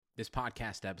This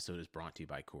podcast episode is brought to you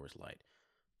by Coors Light.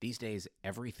 These days,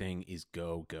 everything is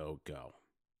go, go, go.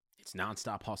 It's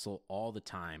nonstop hustle all the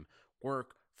time.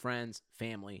 Work, friends,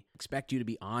 family expect you to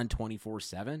be on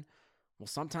 24/7. Well,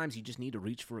 sometimes you just need to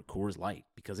reach for a Coors Light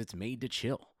because it's made to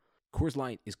chill. Coors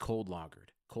Light is cold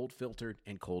lagered, cold filtered,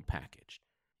 and cold packaged.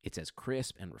 It's as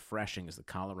crisp and refreshing as the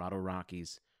Colorado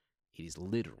Rockies. It is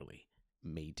literally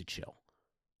made to chill.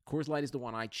 Coors Light is the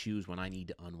one I choose when I need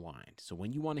to unwind. So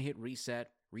when you want to hit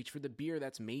reset, reach for the beer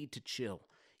that's made to chill.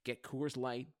 Get Coors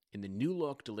Light in the new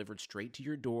look delivered straight to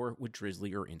your door with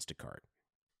Drizzly or Instacart.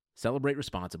 Celebrate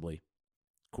responsibly.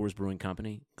 Coors Brewing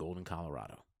Company, Golden,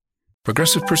 Colorado.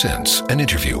 Progressive presents an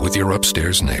interview with your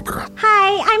upstairs neighbor.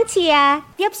 Hi, I'm Tia.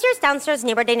 The upstairs-downstairs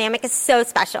neighbor dynamic is so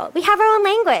special. We have our own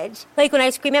language. Like when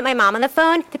I scream at my mom on the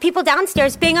phone, the people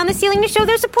downstairs bang on the ceiling to show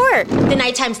their support. The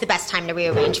nighttime's the best time to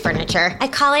rearrange furniture. I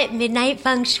call it midnight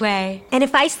feng shui. And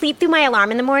if I sleep through my alarm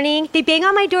in the morning, they bang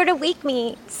on my door to wake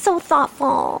me. So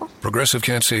thoughtful. Progressive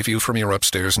can't save you from your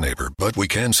upstairs neighbor, but we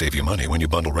can save you money when you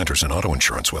bundle renters and auto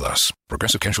insurance with us.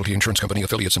 Progressive Casualty Insurance Company,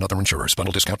 affiliates, and other insurers.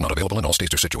 Bundle discount not available in all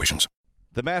states or situations.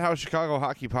 The Madhouse Chicago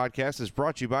Hockey Podcast is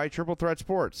brought to you by Triple Threat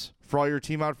Sports. For all your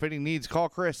team outfitting needs, call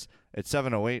Chris at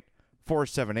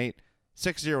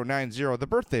 708-478-6090. The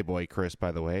birthday boy, Chris,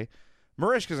 by the way.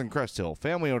 Marishka's in Crest Hill,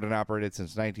 family owned and operated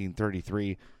since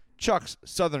 1933. Chuck's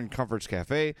Southern Comforts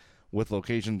Cafe, with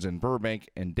locations in Burbank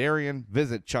and Darien.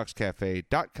 Visit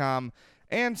chuckscafe.com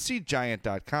and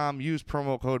seatgiant.com. Use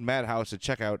promo code Madhouse at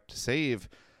checkout to save.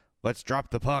 Let's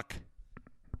drop the puck.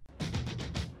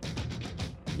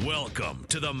 Welcome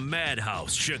to the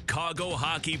Madhouse Chicago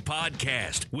Hockey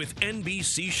Podcast with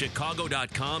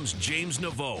NBCChicago.com's James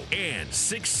Naveau and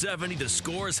 670 The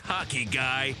Score's hockey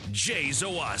guy, Jay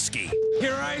Zawaski.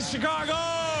 Here rise Chicago!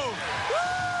 Woo!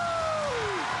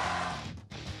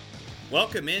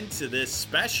 Welcome into this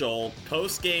special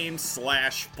post-game /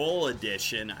 full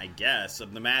edition, I guess,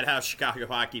 of the Madhouse Chicago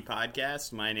Hockey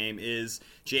Podcast. My name is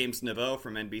James Naveau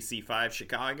from NBC5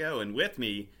 Chicago, and with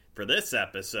me, for this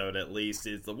episode, at least,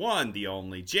 is the one, the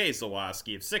only, Jay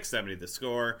Zawaski of 670 The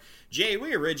Score. Jay,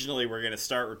 we originally were going to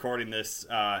start recording this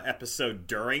episode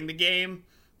during the game,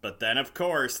 but then, of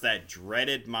course, that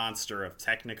dreaded monster of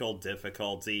technical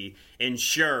difficulty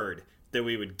ensured that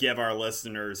we would give our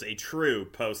listeners a true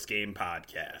post-game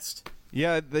podcast.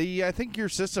 Yeah, I think your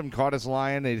system caught us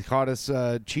lying. It caught us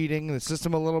cheating the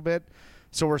system a little bit,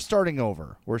 so we're starting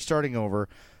over.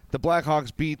 The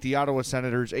Blackhawks beat the Ottawa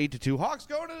Senators 8-2. Hawks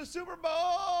going to the Super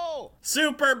Bowl!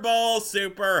 Super Bowl,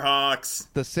 Super Hawks.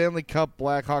 The Stanley Cup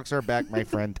Blackhawks are back, my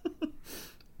friend.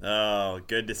 Oh,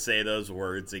 good to say those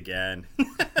words again.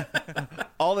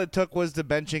 All it took was the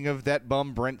benching of that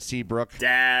bum Brent Seabrook.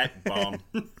 That bum.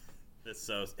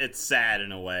 It's sad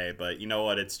in a way, but you know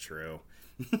what? It's true.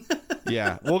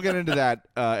 Yeah, we'll get into that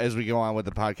as we go on with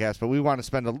the podcast, but we want to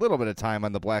spend a little bit of time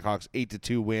on the Blackhawks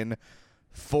 8-2 win.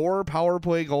 4 power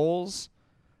play goals.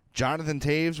 Jonathan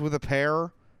Taves with a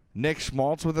pair. Nick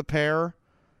Schmaltz with a pair.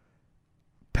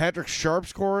 Patrick Sharp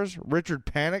scores. Richard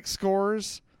Panik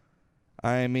scores.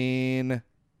 I mean,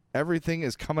 everything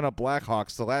is coming up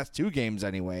Blackhawks, the last 2 games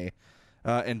anyway.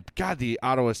 And, God, the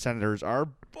Ottawa Senators are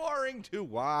boring to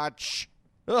watch.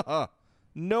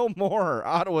 No more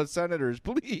Ottawa Senators,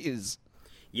 please.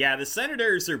 Yeah, the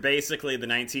Senators are basically the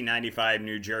 1995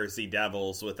 New Jersey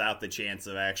Devils without the chance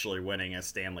of actually winning a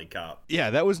Stanley Cup. Yeah,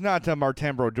 that was not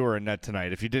Martin Brodeur in net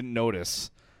tonight. If you didn't notice,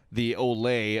 the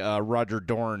Olay Roger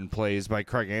Dorn plays by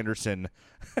Craig Anderson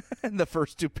in the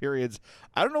first 2 periods.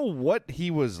 I don't know what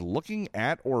he was looking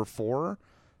at or for,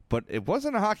 but it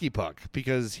wasn't a hockey puck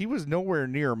because he was nowhere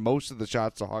near most of the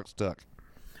shots the Hawks took.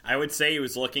 I would say he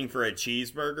was looking for a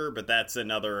cheeseburger, but that's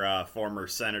another former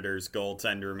Senators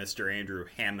goaltender, Mr. Andrew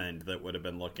Hammond, that would have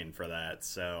been looking for that.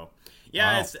 So,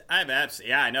 yeah, wow.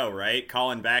 I know, right?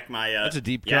 Calling back my that's a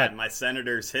deep cut. My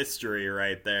Senators history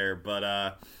right there.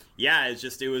 But yeah,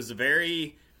 it was a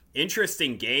very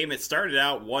interesting game. It started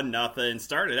out 1-0,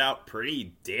 started out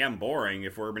pretty damn boring,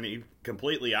 if we're being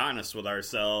completely honest with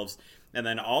ourselves. And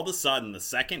then all of a sudden, the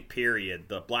second period,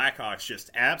 the Blackhawks just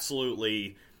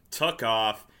absolutely took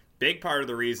off. Big part of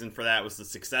the reason for that was the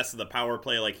success of the power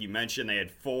play. Like you mentioned, they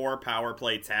had 4 power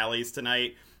play tallies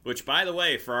tonight, which, by the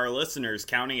way, for our listeners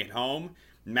counting at home,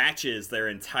 matches their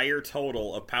entire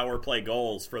total of power play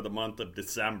goals for the month of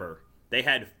December. They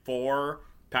had 4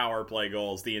 power play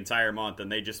goals the entire month,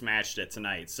 and they just matched it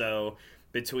tonight. So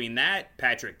between that,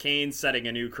 Patrick Kane setting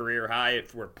a new career high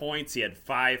for points. He had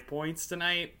 5 points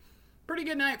tonight. Pretty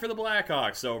good night for the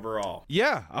Blackhawks overall.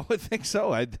 Yeah, I would think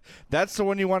so. That's the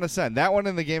one you want to send. That one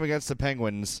in the game against the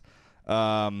Penguins,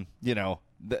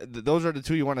 those are the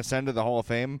 2 you want to send to the Hall of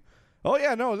Fame. oh,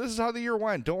 yeah, no, this is how the year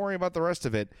went. Don't worry about the rest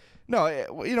of it. No,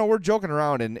 we're joking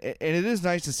around, and it is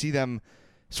nice to see them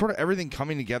sort of everything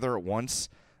coming together at once.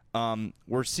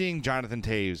 We're seeing Jonathan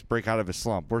Taves break out of his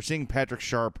slump. We're seeing Patrick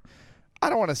Sharp, I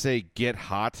don't want to say get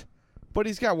hot, but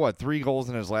he's got, 3 goals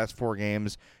in his last 4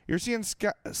 games. You're seeing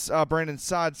Brandon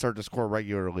Saad start to score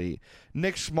regularly.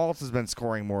 Nick Schmaltz has been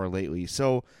scoring more lately.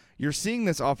 So you're seeing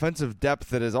this offensive depth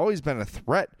that has always been a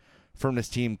threat from this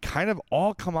team kind of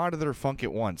all come out of their funk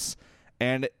at once.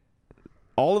 And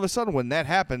all of a sudden, when that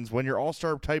happens, when your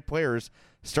all-star type players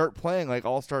start playing like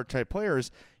all-star type players,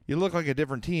 you look like a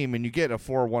different team, and you get a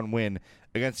 4-1 win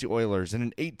against the Oilers and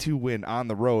an 8-2 win on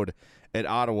the road at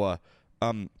Ottawa.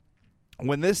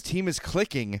 When this team is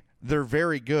clicking, they're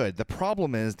very good. The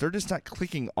problem is they're just not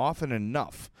clicking often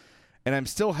enough. And I'm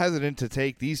still hesitant to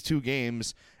take these 2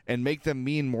 games and make them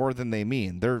mean more than they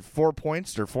mean. They're 4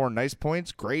 points. They're 4 nice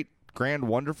points. Great, grand,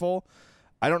 wonderful.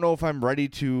 I don't know if I'm ready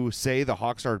to say the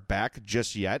Hawks are back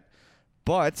just yet.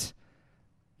 But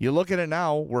you look at it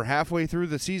now, we're halfway through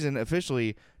the season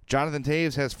officially. Jonathan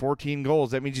Taves has 14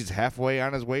 goals. That means he's halfway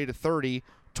on his way to 30,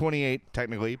 28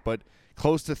 technically, but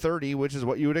close to 30, which is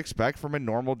what you would expect from a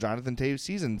normal Jonathan Taves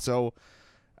season. So,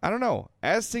 I don't know.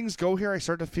 As things go here, I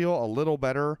start to feel a little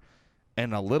better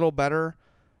and a little better.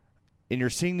 And you're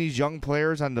seeing these young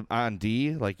players on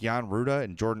D, like Jan Ruda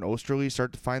and Jordan Osterley,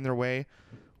 start to find their way.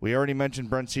 We already mentioned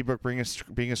Brent Seabrook being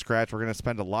a scratch. We're going to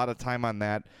spend a lot of time on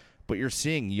that. But you're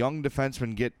seeing young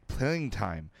defensemen get playing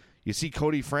time. You see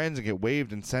Cody Franzen get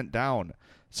waived and sent down.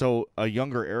 So a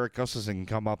younger Eric Gustafsson can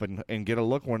come up and get a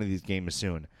look one of these games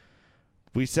soon.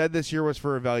 We said this year was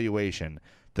for evaluation.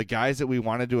 The guys that we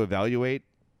wanted to evaluate,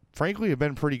 frankly, have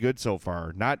been pretty good so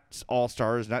far. Not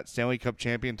all-stars, not Stanley Cup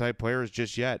champion type players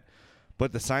just yet.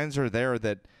 But the signs are there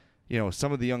that,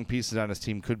 some of the young pieces on his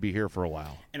team could be here for a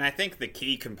while. And I think the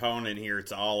key component here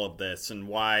to all of this, and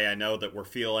why I know that we're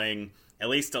feeling at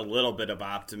least a little bit of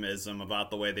optimism about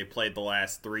the way they played the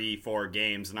last 3-4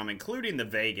 games, and I'm including the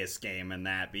Vegas game in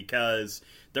that because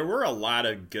there were a lot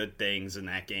of good things in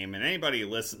that game, and anybody who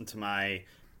listened to my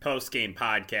post-game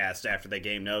podcast after the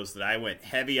game knows that I went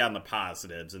heavy on the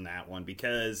positives in that one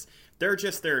because there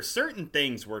are certain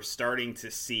things we're starting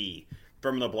to see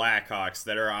from the Blackhawks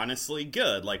that are honestly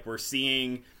good. Like we're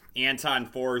seeing Anton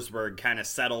Forsberg kind of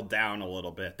settled down a little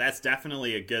bit. That's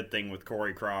definitely a good thing with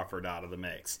Corey Crawford out of the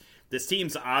mix. This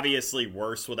team's obviously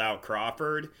worse without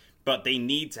Crawford, but they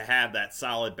need to have that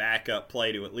solid backup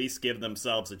play to at least give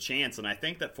themselves a chance, and I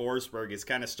think that Forsberg has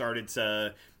kind of started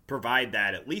to provide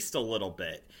that at least a little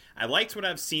bit. I liked what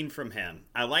I've seen from him.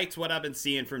 I liked what I've been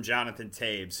seeing from Jonathan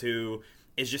Taves, who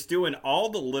is just doing all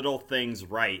the little things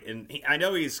right. And I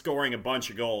know he's scoring a bunch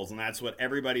of goals, and that's what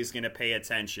everybody's going to pay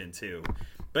attention to.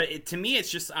 But to me,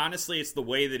 it's just, honestly, it's the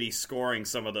way that he's scoring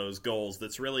some of those goals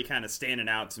that's really kind of standing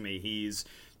out to me. He's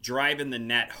driving the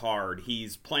net hard.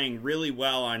 He's playing really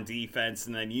well on defense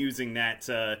and then using that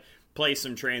to play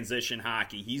some transition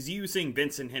hockey. He's using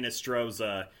Vincent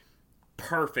Hinostroza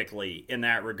perfectly in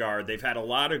that regard. They've had a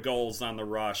lot of goals on the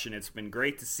rush, and it's been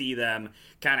great to see them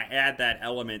kind of add that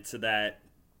element to that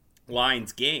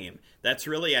Lions game. That's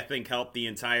really, I think, helped the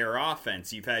entire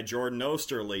offense. You've had Jordan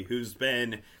Osterley, who's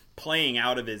been playing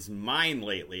out of his mind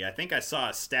lately. I think I saw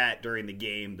a stat during the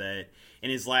game that in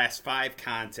his last 5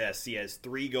 contests, he has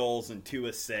 3 goals and 2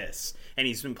 assists, and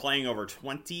he's been playing over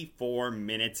 24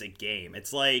 minutes a game.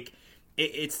 It's like,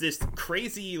 it's this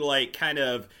crazy, like, kind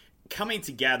of coming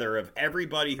together of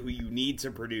everybody who you need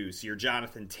to produce. Your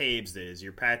Jonathan Taveses,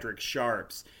 your Patrick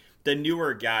Sharps, the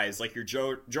newer guys like your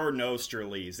Jordan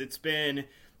Osterleys. It's been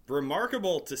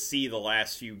remarkable to see the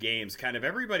last few games, kind of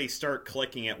everybody start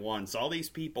clicking at once. All these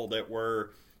people that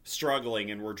were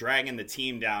struggling and were dragging the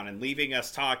team down and leaving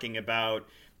us talking about,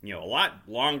 a lot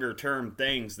longer term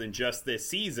things than just this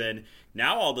season.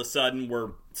 Now all of a sudden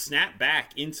we're snapped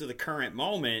back into the current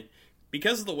moment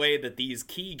because of the way that these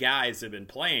key guys have been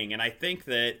playing. And I think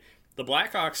that the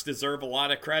Blackhawks deserve a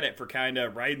lot of credit for kind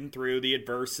of riding through the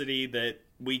adversity that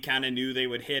we kind of knew they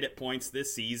would hit at points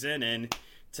this season. And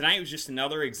tonight was just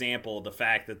another example of the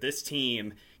fact that this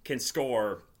team can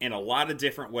score in a lot of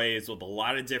different ways with a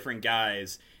lot of different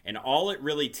guys. And all it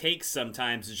really takes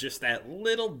sometimes is just that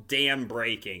little damn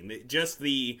breaking. Just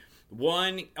the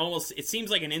one, almost, it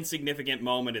seems like an insignificant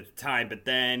moment at the time, but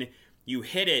then you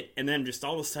hit it, and then just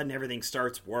all of a sudden everything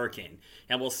starts working.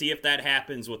 And we'll see if that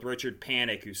happens with Richard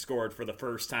Panik, who scored for the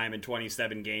first time in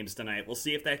 27 games tonight. We'll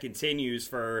see if that continues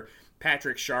for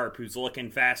Patrick Sharp, who's looking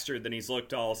faster than he's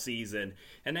looked all season.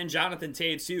 And then Jonathan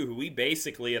Taves, too, who we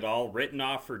basically had all written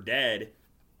off for dead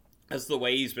as the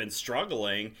way he's been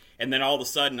struggling, and then all of a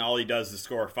sudden all he does is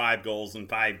score 5 goals in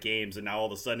 5 games, and now all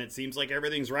of a sudden it seems like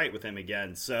everything's right with him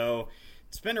again. So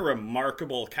it's been a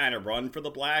remarkable kind of run for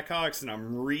the Blackhawks, and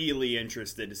I'm really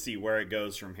interested to see where it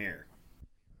goes from here.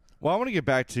 Well, I want to get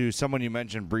back to someone you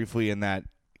mentioned briefly in that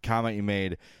comment you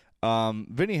made.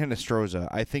 Vinny Hinostroza,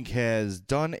 I think, has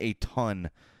done a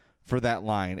ton for that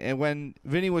line. And when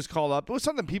Vinny was called up, it was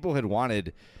something people had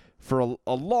wanted for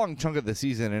a long chunk of the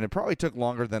season, and it probably took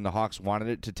longer than the Hawks wanted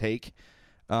it to take.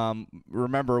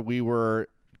 Remember, we were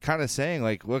kind of saying,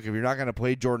 like, look, if you're not going to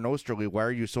play Jordan Osterley, why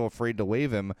are you so afraid to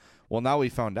waive him? Well, now we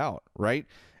found out, right?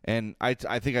 And I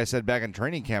think I said back in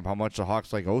training camp how much the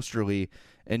Hawks like Osterley,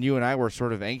 and you and I were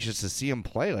sort of anxious to see him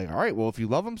play. Like, all right, well, if you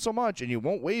love him so much and you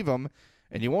won't waive him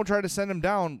and you won't try to send him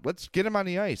down, let's get him on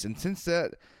the ice. And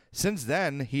since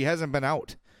then, he hasn't been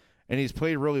out, and he's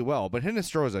played really well. But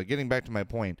Hinostroza, getting back to my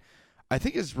point, I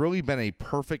think has really been a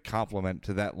perfect complement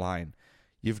to that line.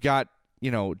 You've got,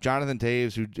 Jonathan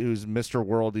Toews, who's Mr.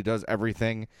 World. He does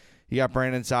everything. You got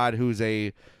Brandon Saad, who's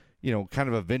a, kind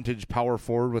of a vintage power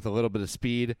forward with a little bit of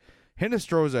speed.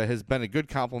 Hinostroza has been a good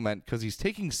complement because he's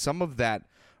taking some of that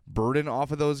burden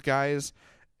off of those guys,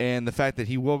 and the fact that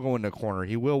he will go into a corner,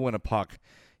 he will win a puck,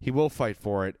 he will fight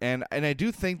for it. And I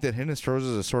do think that Hinostroza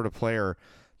is a sort of player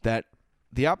that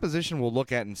the opposition will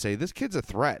look at and say, this kid's a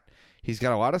threat. He's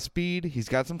got a lot of speed. He's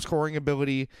got some scoring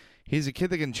ability. He's a kid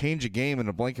that can change a game in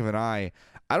a blink of an eye.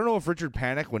 I don't know if Richard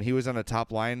Panik, when he was on the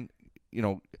top line,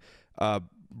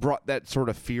 brought that sort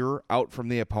of fear out from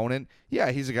the opponent.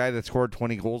 Yeah, he's a guy that scored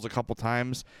 20 goals a couple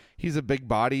times. He's a big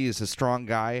body. He's a strong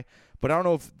guy. But I don't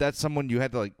know if that's someone you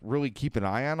had to really keep an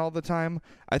eye on all the time.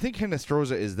 I think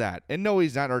Hinostroza is that. And no,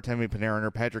 he's not Artemi Panarin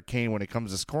or Patrick Kane when it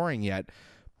comes to scoring yet.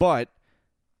 But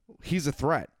he's a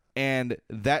threat. And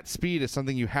that speed is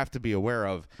something you have to be aware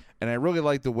of. And I really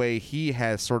like the way he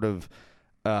has sort of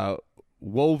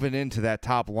woven into that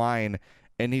top line.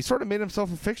 And he sort of made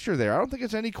himself a fixture there. I don't think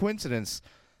it's any coincidence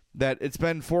that it's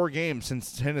been 4 games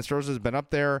since Hinostroza has been up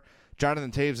there.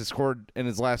 Jonathan Toews has scored in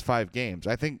his last 5 games.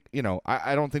 I think,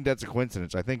 I don't think that's a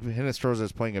coincidence. I think Hinostroza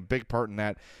is playing a big part in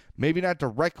that. Maybe not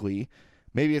directly.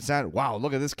 Maybe it's not, wow,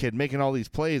 look at this kid making all these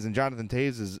plays and Jonathan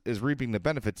Toews is reaping the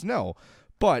benefits. No.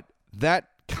 But that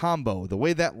combo, the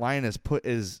way that line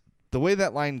the way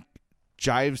that line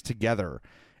jives together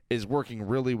is working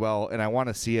really well, and I want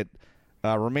to see it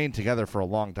remain together for a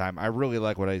long time. I really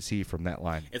like what I see from that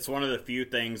line. It's one of the few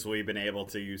things we've been able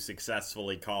to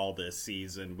successfully call this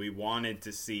season. We wanted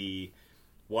to see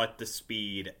what the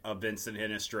speed of Vincent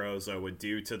Hinostroza would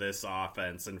do to this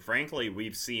offense, and frankly,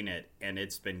 we've seen it, and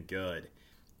it's been good.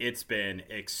 It's been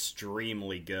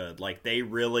extremely good.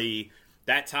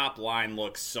 That top line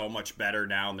looks so much better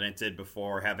now than it did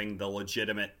before, having the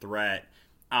legitimate threat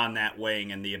on that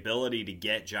wing and the ability to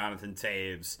get Jonathan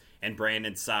Toews and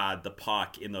Brandon Saad the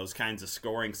puck in those kinds of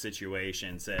scoring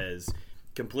situations has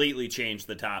completely changed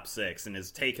the top 6 and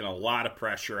has taken a lot of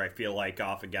pressure, I feel like,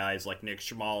 off of guys like Nick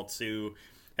Schmaltz, who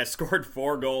has scored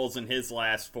 4 goals in his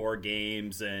last 4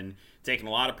 games, and taken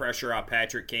a lot of pressure off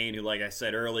Patrick Kane, who, like I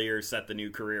said earlier, set the new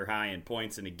career high in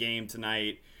points in a game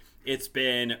tonight. It's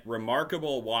been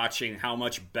remarkable watching how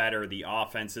much better the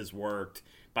offense has worked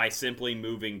by simply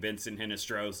moving Vincent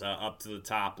Hinostroza up to the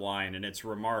top line. And it's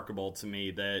remarkable to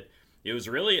me that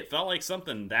it felt like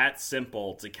something that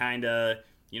simple to kind of,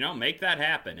 make that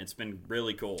happen. It's been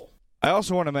really cool. I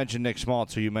also want to mention Nick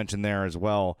Schmaltz, who you mentioned there as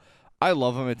well. I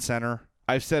love him at center.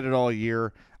 I've said it all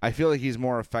year. I feel like he's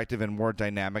more effective and more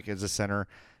dynamic as a center.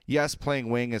 Yes, playing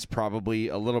wing is probably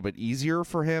a little bit easier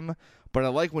for him, but I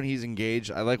like when he's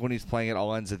engaged. I like when he's playing at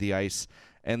all ends of the ice.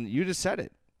 And you just said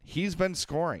it. He's been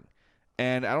scoring.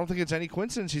 And I don't think it's any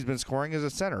coincidence he's been scoring as a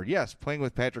center. Yes, playing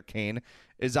with Patrick Kane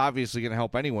is obviously going to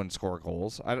help anyone score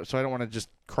goals. So I don't want to just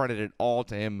credit it all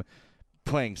to him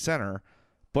playing center.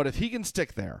 But if he can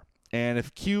stick there, and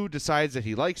if Q decides that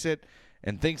he likes it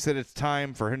and thinks that it's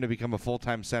time for him to become a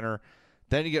full-time center,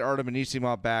 then you get Artem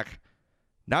Anisimov back.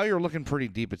 Now you're looking pretty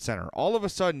deep at center. All of a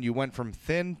sudden, you went from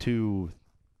thin to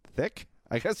thick.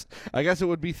 I guess it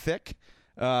would be thick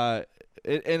in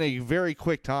a very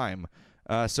quick time.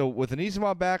 So with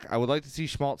Anisimov back, I would like to see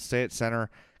Schmaltz stay at center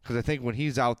because I think when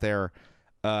he's out there,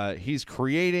 he's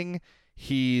creating.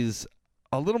 He's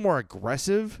a little more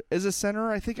aggressive as a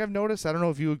center, I think I've noticed. I don't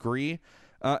know if you agree.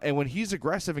 And when he's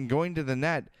aggressive and going to the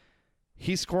net,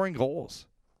 he's scoring goals.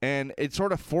 And it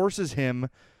sort of forces him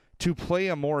to play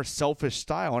a more selfish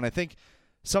style. And I think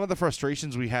some of the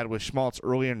frustrations we had with Schmaltz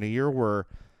earlier in the year were,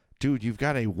 dude, you've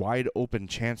got a wide open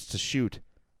chance to shoot.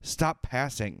 Stop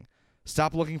passing.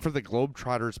 Stop looking for the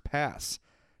Globetrotters pass.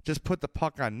 Just put the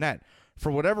puck on net.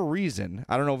 For whatever reason,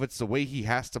 I don't know if it's the way he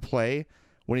has to play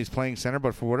when he's playing center,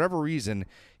 but for whatever reason,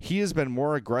 he has been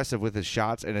more aggressive with his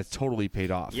shots, and it's totally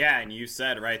paid off. Yeah, and you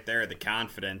said right there, the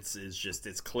confidence is just,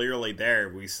 it's clearly there.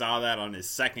 We saw that on his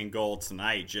second goal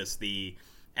tonight, just the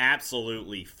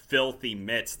absolutely filthy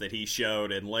mitts that he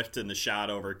showed and lifting the shot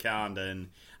over Condon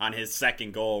on his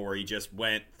second goal, where he just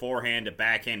went forehand to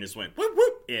backhand, just went whoop,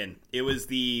 whoop, in. It was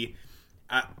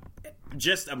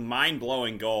just a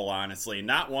mind-blowing goal, honestly.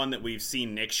 Not one that we've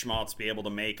seen Nick Schmaltz be able to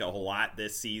make a whole lot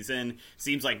this season.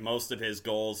 Seems like most of his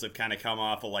goals have kind of come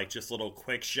off of like just little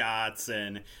quick shots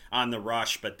and on the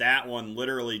rush, but that one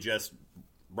literally just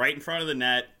right in front of the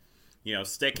net,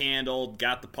 stick-handled,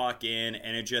 got the puck in,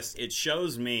 and it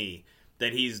shows me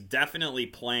that he's definitely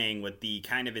playing with the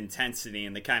kind of intensity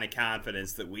and the kind of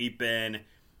confidence that we've been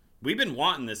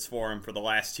wanting this for him for the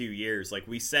last 2 years. Like,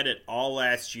 we said it all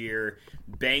last year,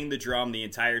 banged the drum the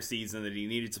entire season that he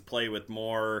needed to play with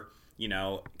more,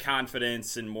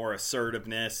 confidence and more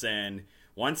assertiveness. And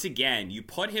once again, you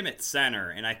put him at center,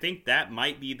 and I think that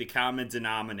might be the common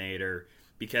denominator,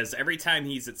 because every time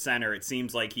he's at center, it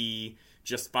seems like he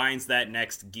just finds that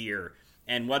next gear.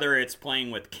 And whether it's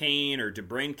playing with Kane or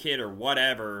DeBrincat or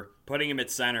whatever, putting him at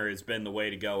center has been the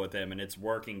way to go with him, and it's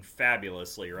working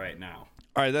fabulously right now.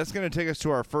 All right, that's going to take us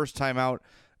to our first time out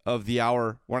of the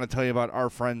hour. I want to tell you about our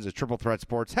friends at Triple Threat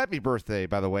Sports. Happy birthday,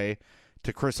 by the way,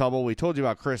 to Chris Hubble. We told you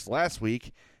about Chris last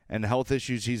week and the health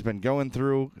issues he's been going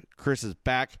through. Chris is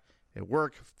back at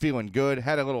work, feeling good.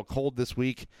 Had a little cold this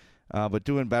week, but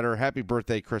doing better. Happy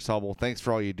birthday, Chris Hubble. Thanks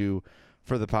for all you do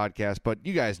for the podcast. But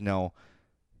you guys know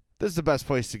this is the best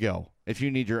place to go if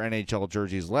you need your NHL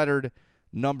jerseys lettered,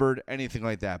 numbered, anything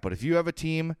like that. But if you have a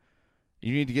team,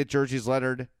 you need to get jerseys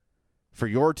lettered for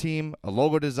your team, a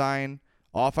logo design,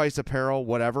 off-ice apparel,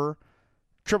 whatever,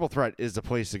 Triple Threat is the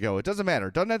place to go. It doesn't matter.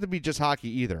 It doesn't have to be just hockey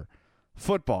either.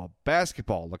 Football,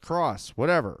 basketball, lacrosse,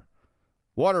 whatever.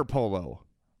 Water polo.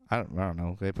 I don't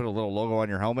know. They put a little logo on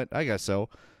your helmet? I guess so.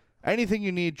 Anything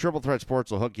you need, Triple Threat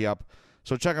Sports will hook you up.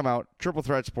 So check them out,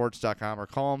 triplethreatsports.com, or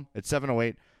call them at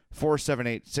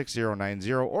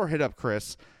 708-478-6090, or hit up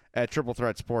Chris at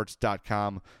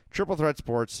triplethreatsports.com. Triple Threat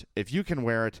Sports, if you can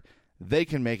wear it, they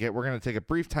can make it. We're going to take a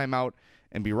brief time out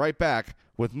and be right back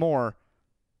with more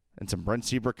and some Brent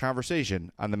Seabrook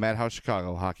conversation on the Madhouse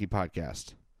Chicago Hockey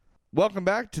Podcast. Welcome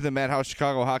back to the Madhouse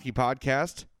Chicago Hockey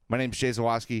Podcast. My name is Jay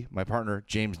Zawoski, my partner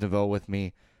James Naveau with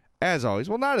me, as always.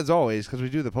 Well, not as always, because we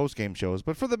do the post-game shows,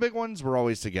 but for the big ones, we're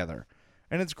always together.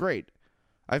 And it's great.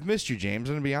 I've missed you, James,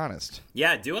 and to be honest.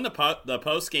 Yeah, doing the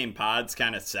post-game pods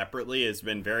kind of separately has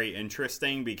been very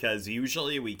interesting, because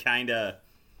usually we kind of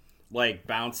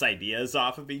bounce ideas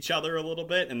off of each other a little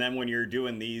bit, and then when you're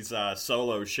doing these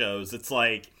solo shows, it's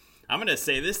like, I'm going to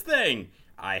say this thing.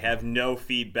 I have no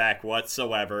feedback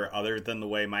whatsoever other than the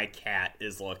way my cat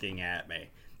is looking at me.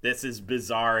 This is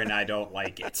bizarre, and I don't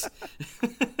like it.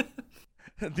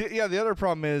 The other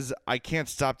problem is I can't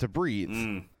stop to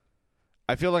breathe.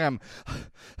 I feel like I'm,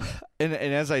 and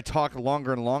as I talk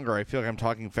longer and longer, I feel like I'm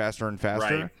talking faster and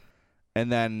faster. Right.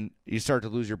 And then you start to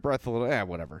lose your breath a little.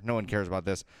 Whatever. No one cares about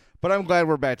this. But I'm glad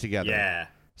we're back together. Yeah.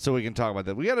 So we can talk about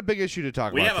that. We got a big issue to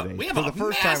talk about today. We have For a the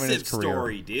first time in his career,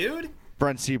 story, dude.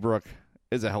 Brent Seabrook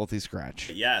is a healthy scratch.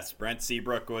 Yes, Brent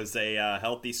Seabrook was a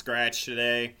healthy scratch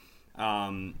today.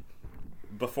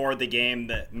 Before the game,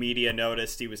 the media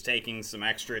noticed he was taking some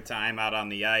extra time out on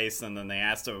the ice, and then they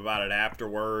asked him about it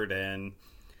afterward, and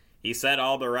he said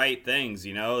all the right things.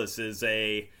 This is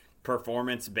a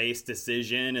performance-based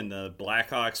decision, and the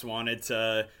Blackhawks wanted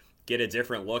to get a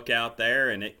different look out there,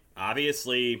 and it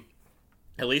obviously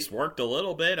at least worked a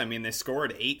little bit. I mean, they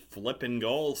scored 8 flipping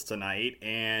goals tonight,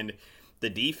 and the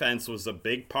defense was a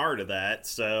big part of that.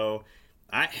 So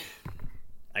I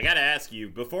got to ask you,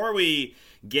 before we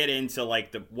get into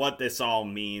what this all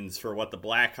means for what the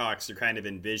Blackhawks are kind of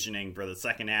envisioning for the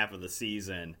second half of the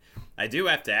season, I do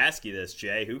have to ask you this,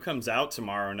 Jay. Who comes out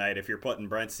tomorrow night if you're putting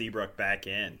Brent Seabrook back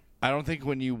in? I don't think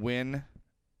when you win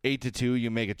 8-2, you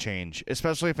make a change,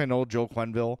 especially if I know Joe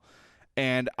Quenneville.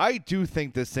 And I do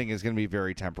think this thing is going to be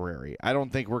very temporary. I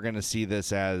don't think we're going to see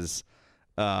this as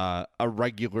a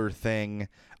regular thing.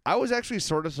 I was actually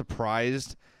sort of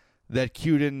surprised that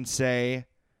Q didn't say,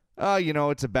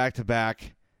 it's a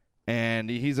back-to-back, and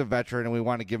he's a veteran, and we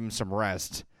want to give him some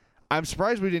rest. I'm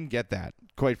surprised we didn't get that,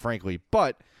 quite frankly.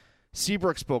 But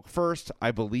Seabrook spoke first,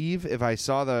 I believe. If I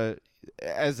saw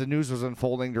as the news was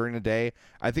unfolding during the day,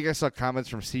 I think I saw comments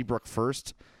from Seabrook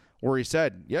first where he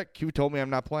said, yeah, Q told me I'm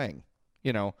not playing.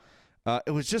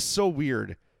 It was just so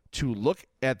weird to look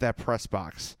at that press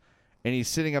box, and he's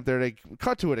sitting up there. They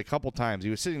cut to it a couple times.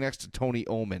 He was sitting next to Tony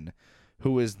Omen,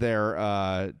 who is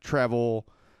their travel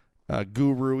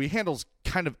guru. He handles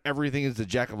kind of everything as the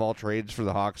jack of all trades for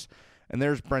the Hawks. And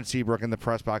there's Brent Seabrook in the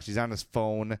press box. He's on his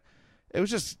phone. It was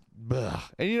just, ugh.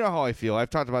 And you know how I feel. I've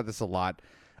talked about this a lot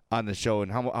on the show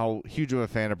and how huge of a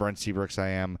fan of Brent Seabrook's I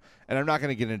am. And I'm not going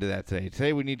to get into that today.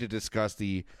 Today we need to discuss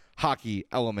the hockey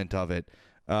element of it.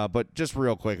 But just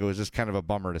real quick, it was just kind of a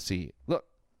bummer to see. Look,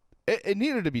 it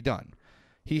needed to be done.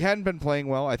 He hadn't been playing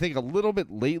well. I think a little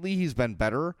bit lately he's been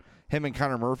better. Him and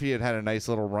Connor Murphy had a nice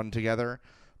little run together.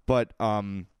 But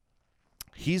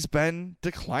he's been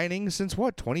declining since,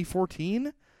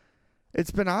 2014?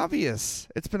 It's been obvious.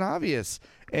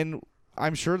 And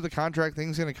I'm sure the contract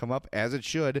thing's going to come up, as it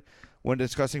should, when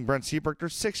discussing Brent Seabrook.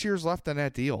 There's 6 years left on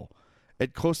that deal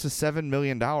at close to $7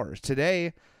 million.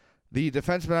 Today, the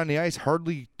defenseman on the ice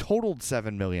hardly totaled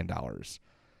 $7 million.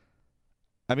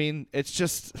 I mean, it's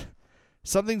just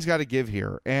something's got to give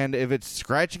here. And if it's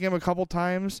scratching him a couple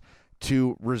times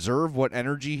to reserve what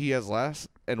energy he has left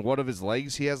and what of his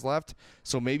legs he has left,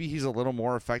 so maybe he's a little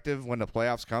more effective when the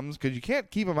playoffs comes, because you can't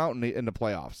keep him out in the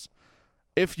playoffs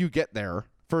if you get there,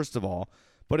 first of all.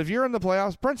 But if you're in the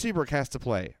playoffs, Brent Seabrook has to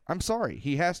play. I'm sorry.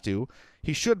 He has to.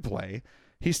 He should play.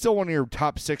 He's still one of your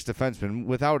top 6 defensemen,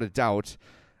 without a doubt.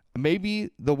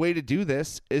 Maybe the way to do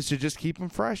this is to just keep him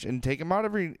fresh and take him out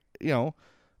every,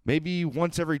 maybe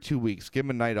once every 2 weeks. Give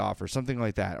him a night off or something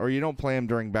like that. Or you don't play him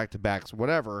during back-to-backs,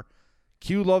 whatever.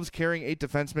 Q loves carrying 8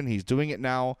 defensemen. He's doing it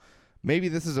now. Maybe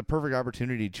this is a perfect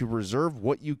opportunity to reserve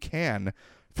what you can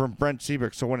from Brent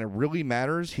Seabrook, so when it really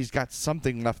matters, he's got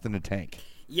something left in the tank.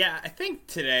 Yeah, I think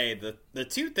today the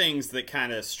two things that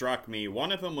kind of struck me,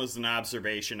 one of them was an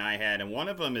observation I had, and one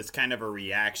of them is kind of a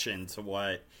reaction to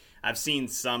what I've seen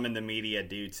some in the media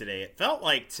do today. It felt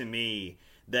like to me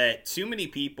that too many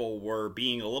people were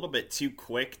being a little bit too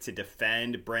quick to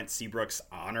defend Brent Seabrook's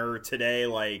honor today.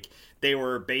 Like, they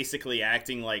were basically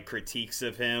acting like critiques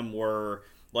of him were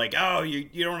like, oh,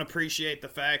 you don't appreciate the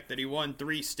fact that he won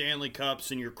 3 Stanley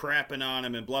Cups and you're crapping on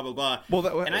him and blah, blah, blah.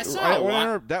 Well, and I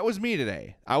saw that was me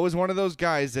today. I was one of those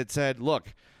guys that said,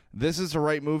 look, this is the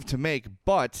right move to make,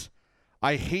 but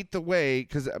I hate the way,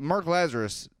 because Mark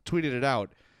Lazarus tweeted it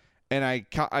out, and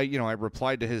I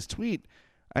replied to his tweet.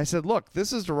 I said, look,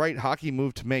 this is the right hockey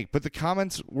move to make, but the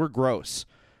comments were gross.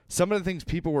 Some of the things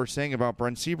people were saying about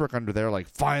Brent Seabrook under there, like,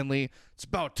 finally, it's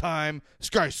about time, this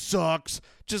guy sucks,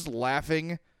 just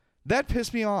laughing, that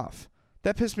pissed me off.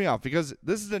 Because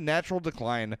this is the natural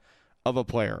decline of a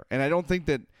player. And I don't think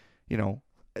that,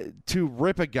 to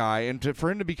rip a guy and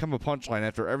for him to become a punchline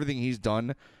after everything he's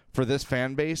done for this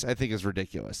fan base, I think is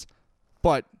ridiculous.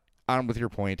 But on with your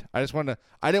point. I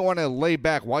didn't want to lay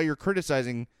back while you're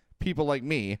criticizing people like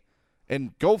me,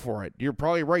 and go for it. You're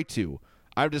probably right to.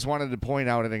 I just wanted to point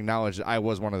out and acknowledge that I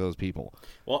was one of those people.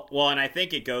 Well, and I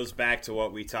think it goes back to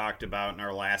what we talked about in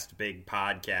our last big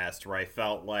podcast, where I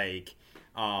felt like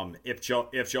if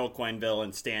Joel Quenneville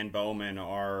and Stan Bowman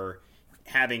are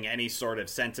having any sort of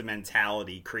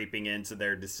sentimentality creeping into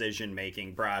their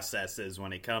decision-making processes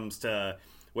when it comes to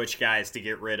which guys to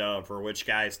get rid of or which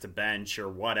guys to bench or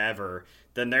whatever,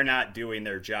 then they're not doing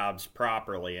their jobs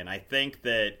properly. And I think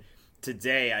that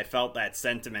today I felt that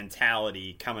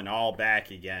sentimentality coming all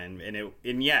back again.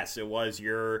 And yes, it was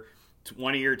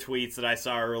one of your tweets that I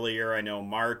saw earlier. I know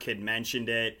Mark had mentioned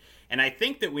it. And I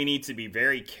think that we need to be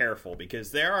very careful,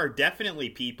 because there are definitely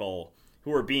people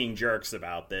who are being jerks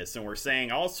about this, and we're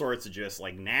saying all sorts of just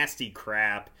like nasty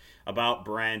crap about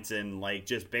Brent and like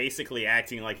just basically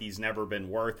acting like he's never been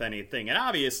worth anything. And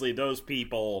obviously those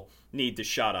people need to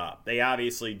shut up. They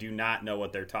obviously do not know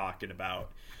what they're talking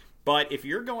about. But if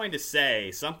you're going to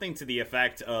say something to the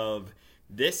effect of,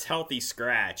 this healthy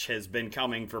scratch has been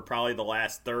coming for probably the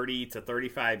last 30 to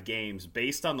 35 games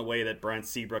based on the way that Brent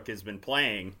Seabrook has been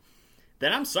playing,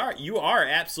 then I'm sorry. You are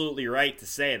absolutely right to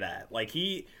say that. Like,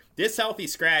 this healthy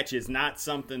scratch is not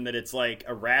something that it's like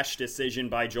a rash decision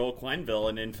by Joel Quenneville.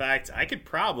 And in fact, I could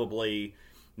probably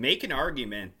make an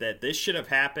argument that this should have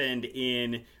happened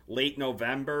in late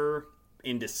November,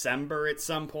 in December at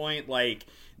some point. Like,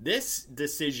 this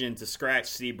decision to scratch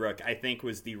Seabrook, I think,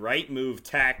 was the right move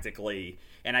tactically.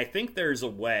 And I think there's a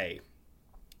way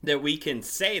that we can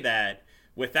say that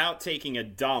without taking a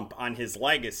dump on his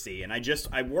legacy. And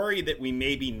I worry that we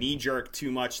maybe knee-jerk too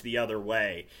much the other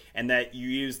way, and that you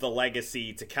use the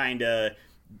legacy to kind of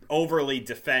overly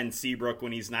defend Seabrook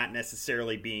when he's not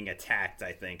necessarily being attacked,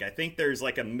 I think there's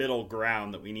like a middle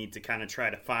ground that we need to kind of try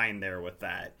to find there with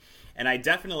that. And I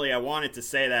wanted to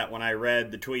say that when I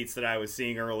read the tweets that I was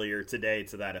seeing earlier today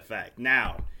to that effect.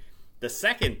 Now, the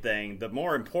second thing, the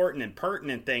more important and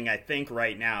pertinent thing I think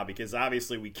right now, because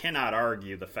obviously we cannot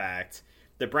argue the fact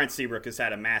that Brent Seabrook has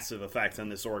had a massive effect on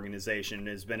this organization and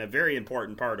has been a very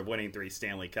important part of winning 3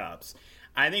 Stanley Cups.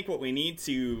 I think what we need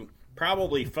to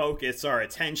probably focus our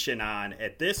attention on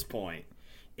at this point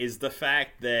is the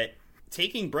fact that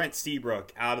taking Brent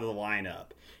Seabrook out of the lineup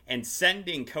and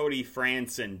sending Cody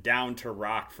Franson down to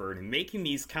Rockford and making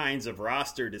these kinds of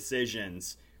roster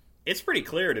decisions, it's pretty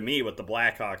clear to me what the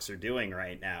Blackhawks are doing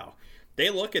right now. They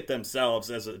look at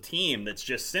themselves as a team that's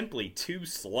just simply too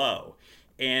slow,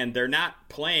 and they're not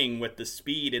playing with the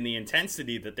speed and the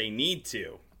intensity that they need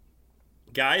to.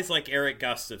 Guys like Erik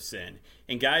Gustafsson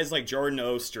and guys like Jordan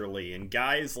Osterley and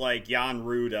guys like Jan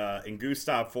Ruda and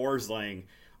Gustav Forsling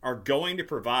are going to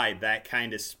provide that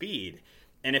kind of speed.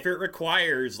 And if it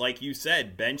requires, like you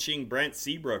said, benching Brent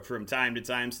Seabrook from time to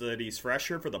time so that he's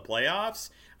fresher for the playoffs,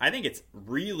 I think it's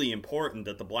really important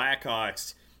that the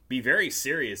Blackhawks be very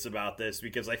serious about this,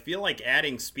 because I feel like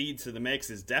adding speed to the mix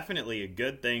is definitely a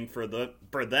good thing for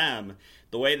them,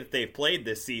 the way that they've played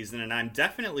this season. And I'm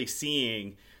definitely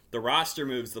seeing the roster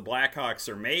moves the Blackhawks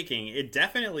are making. It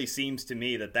definitely seems to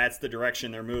me that that's the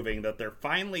direction they're moving, that they're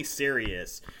finally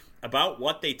serious about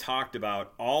what they talked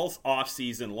about all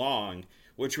offseason long,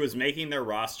 which was making their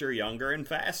roster younger and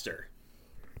faster.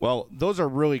 Well, those are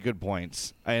really good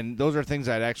points, and those are things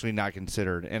I'd actually not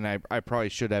considered, and I probably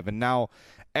should have. And now,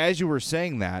 as you were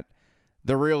saying that,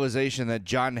 the realization that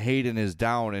John Hayden is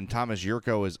down and Thomas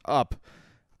Yurko is up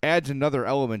adds another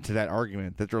element to that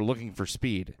argument, that they're looking for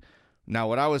speed. Now,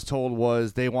 what I was told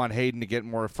was they want Hayden to get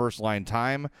more first-line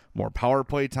time, more power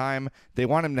play time. They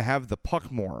want him to have the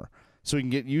puck more so he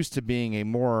can get used to being a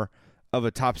more of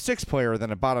a top 6 player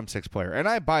than a bottom 6 player. And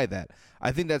I buy that.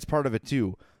 I think that's part of it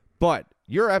too. But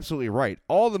you're absolutely right.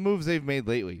 All the moves they've made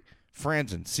lately,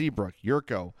 Franzen, Seabrook,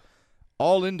 Yurko,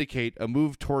 all indicate a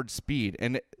move towards speed.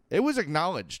 And it was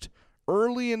acknowledged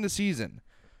early in the season.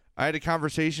 I had a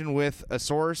conversation with a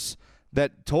source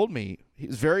that told me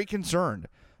he's very concerned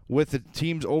with the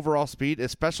team's overall speed,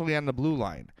 especially on the blue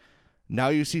line. Now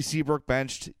you see Seabrook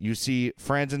benched. You see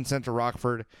Franzen sent to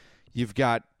Rockford. You've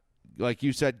got, like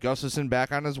you said, Gustafsson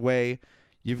back on his way.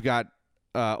 You've got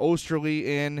Osterley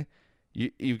in.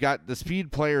 You've got the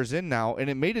speed players in now, and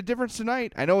it made a difference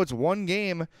tonight. I know it's one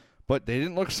game, but they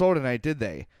didn't look slow tonight, did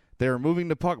they? They were moving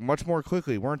the puck much more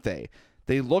quickly, weren't they?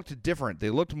 They looked different. They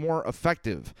looked more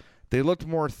effective. They looked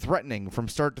more threatening from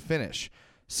start to finish.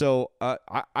 So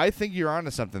I think you're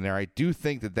onto something there. I do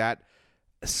think that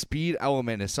speed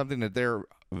element is something that they're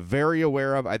very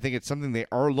aware of. I think it's something they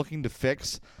are looking to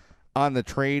fix on the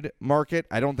trade market.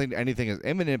 I don't think anything is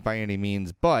imminent by any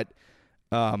means, but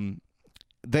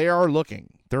they are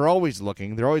looking. They're always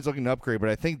looking. They're always looking to upgrade, but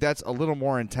I think that's a little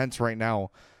more intense right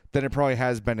now than it probably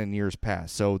has been in years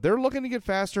past. So they're looking to get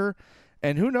faster,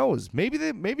 and who knows?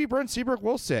 Maybe Brent Seabrook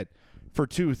will sit for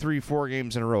 2, 3, 4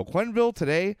 games in a row. Quenneville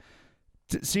today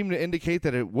seemed to indicate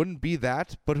that it wouldn't be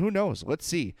that, but who knows? Let's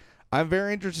see. I'm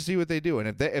very interested to see what they do,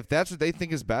 and if that's what they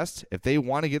think is best, if they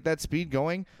want to get that speed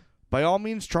going, by all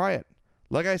means, try it.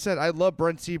 Like I said, I love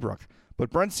Brent Seabrook, but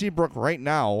Brent Seabrook right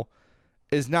now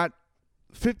is not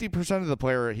 50% of the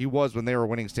player he was when they were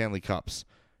winning Stanley Cups.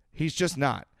 He's just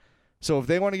not. So if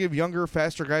they want to give younger,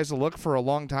 faster guys a look for a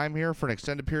long time here, for an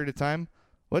extended period of time,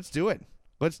 let's do it.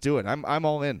 Let's do it. I'm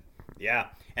all in. Yeah,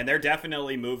 and they're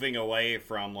definitely moving away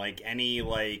from any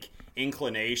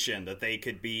inclination that they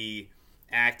could be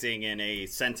acting in a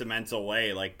sentimental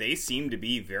way. They seem to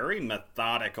be very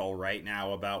methodical right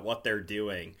now about what they're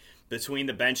doing. Between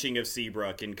the benching of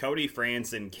Seabrook and Cody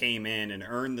Franson came in and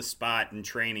earned the spot in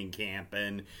training camp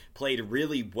and played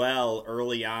really well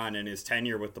early on in his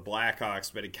tenure with the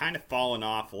Blackhawks, but had kind of fallen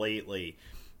off lately.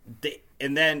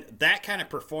 And then that kind of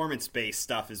performance-based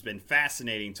stuff has been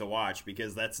fascinating to watch,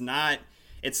 because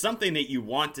it's something that you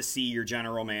want to see your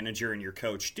general manager and your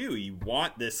coach do. You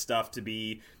want this stuff to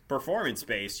be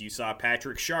performance-based. You saw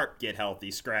Patrick Sharp get healthy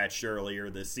scratched earlier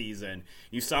this season.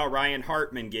 You saw Ryan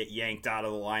Hartman get yanked out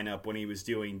of the lineup when he was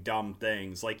doing dumb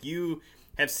things. You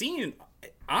have seen,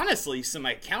 honestly, some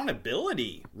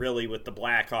accountability, really, with the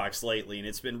Blackhawks lately, and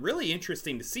it's been really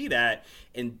interesting to see that.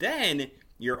 And then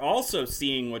you're also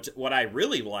seeing what I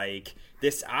really like,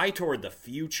 this eye toward the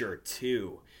future,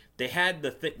 too. They had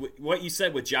what you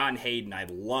said with John Hayden. I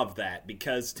love that,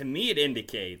 because to me it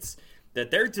indicates that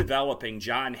they're developing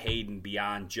John Hayden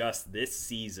beyond just this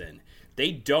season.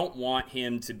 They don't want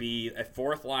him to be a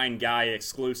fourth-line guy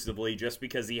exclusively just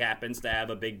because he happens to have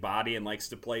a big body and likes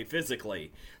to play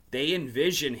physically. They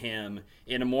envision him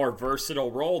in a more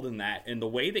versatile role than that. And the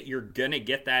way that you're going to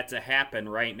get that to happen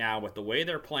right now with the way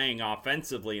they're playing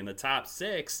offensively in the top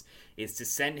 6 is to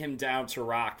send him down to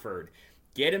Rockford.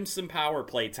 Get him some power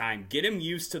play time. Get him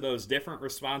used to those different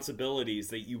responsibilities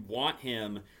that you want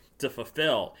him to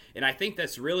fulfill. And I think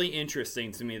that's really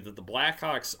interesting to me that the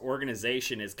Blackhawks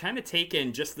organization has kind of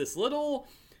taken just this little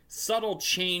subtle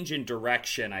change in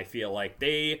direction. I feel like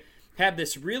they have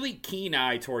this really keen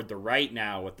eye toward the right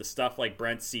now with the stuff like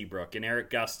Brent Seabrook and Eric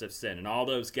Gustafson and all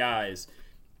those guys,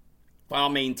 while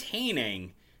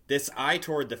maintaining this eye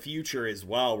toward the future as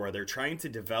well, where they're trying to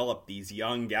develop these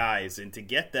young guys and to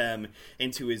get them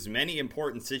into as many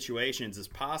important situations as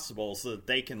possible so that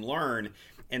they can learn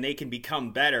and they can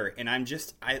become better. And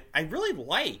I really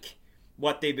like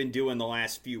what they've been doing the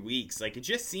last few weeks. Like, it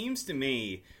just seems to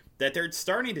me that they're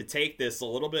starting to take this a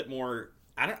little bit more.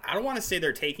 I don't want to say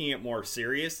they're taking it more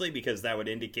seriously, because that would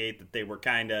indicate that they were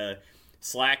kind of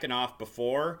slacking off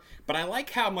before. But I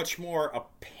like how much more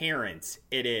apparent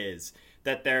it is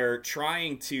that they're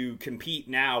trying to compete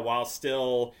now while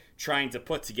still trying to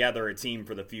put together a team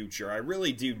for the future. I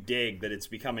really do dig that it's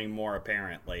becoming more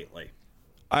apparent lately.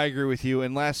 I agree with you.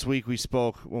 And last week we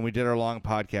spoke, when we did our long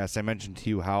podcast, I mentioned to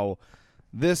you how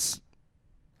this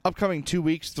upcoming 2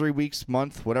 weeks, 3 weeks,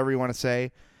 month, whatever you want to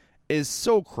say, is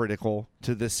so critical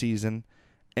to this season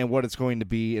and what it's going to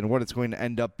be and what it's going to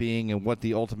end up being and what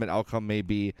the ultimate outcome may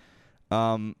be.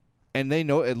 And they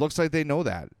know, it looks like they know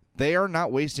that. They are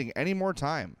not wasting any more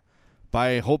time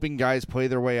by hoping guys play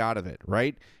their way out of it,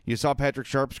 right? You saw Patrick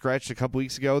Sharp scratched a couple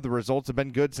weeks ago. The results have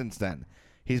been good since then.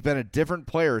 He's been a different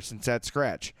player since that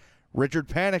scratch. Richard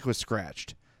Panik was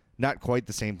scratched. Not quite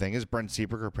the same thing as Brent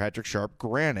Seabrook or Patrick Sharp,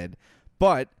 granted,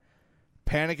 but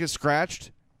Panik is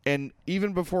scratched, and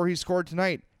even before he scored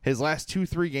tonight, his last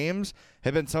 2-3 games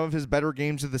have been some of his better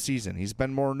games of the season. He's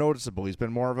been more noticeable. He's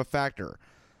been more of a factor.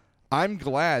 I'm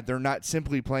glad they're not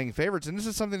simply playing favorites. And this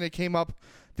is something that came up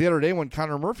the other day when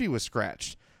Connor Murphy was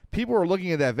scratched. People were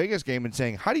looking at that Vegas game and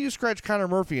saying, how do you scratch Connor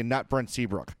Murphy and not Brent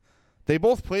Seabrook? They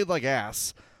both played like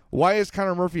ass. Why is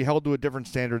Connor Murphy held to a different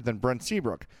standard than Brent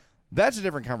Seabrook? That's a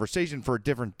different conversation for a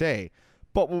different day.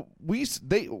 But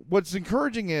what's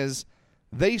encouraging is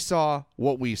they saw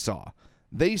what we saw.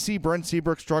 They see Brent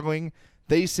Seabrook struggling.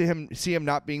 They see him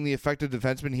not being the effective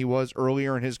defenseman he was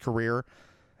earlier in his career.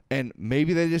 And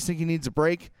maybe they just think he needs a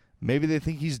break. Maybe they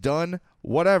think he's done.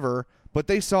 Whatever. But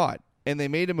they saw it. And they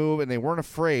made a move, and they weren't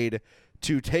afraid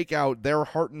to take out their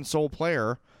heart and soul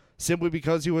player simply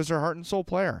because he was their heart and soul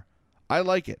player. I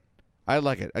like it. I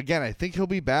like it. Again, I think he'll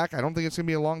be back. I don't think it's going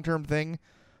to be a long-term thing.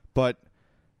 But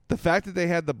the fact that they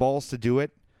had the balls to do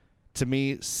it, to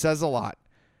me, says a lot.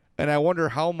 And I wonder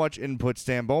how much input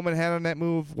Stan Bowman had on that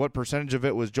move. What percentage of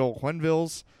it was Joel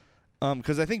Quenneville's?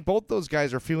 Because I think both those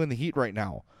guys are feeling the heat right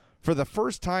now. For the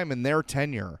first time in their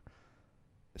tenure,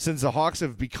 since the Hawks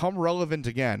have become relevant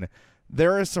again,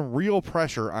 there is some real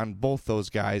pressure on both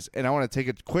those guys. And I want to take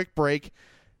a quick break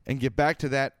and get back to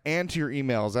that and to your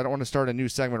emails. I don't want to start a new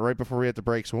segment right before we hit the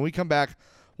break. So when we come back,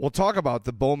 we'll talk about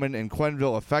the Bowman and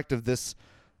Quenneville effect of this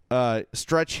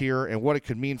stretch here and what it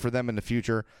could mean for them in the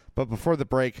future. But before the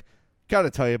break, got to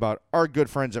tell you about our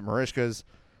good friends at Marishka's.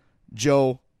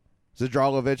 Joe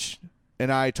Zdralovic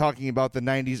and I talking about the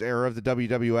 90s era of the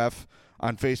WWF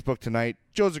on Facebook tonight.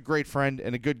 Joe's a great friend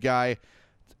and a good guy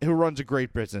who runs a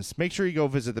great business. Make sure you go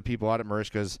visit the people out at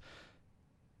Marishka's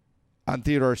on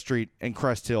Theodore Street in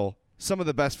Crest Hill. Some of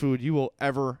the best food you will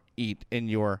ever eat in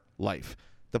your life.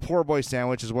 The Poor Boy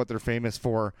Sandwich is what they're famous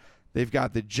for. They've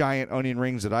got the giant onion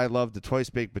rings that I love, the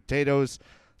twice-baked potatoes,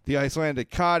 the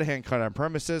Icelandic cod hand-cut on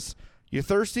premises. You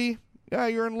thirsty? Yeah,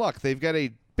 you're in luck. They've got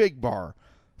a big bar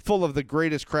full of the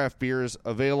greatest craft beers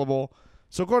available.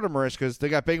 So go to Marishka's. They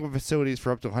got banquet facilities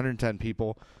for up to 110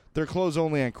 people. They're closed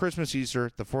only on Christmas, Easter,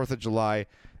 the 4th of July,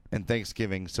 and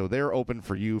Thanksgiving. So they're open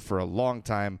for you for a long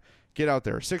time. Get out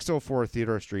there, 604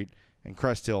 Theodore Street in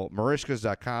Crest Hill,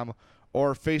 Marishkas.com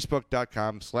or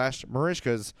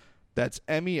Facebook.com/Marishkas. That's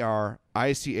MERICHKAS.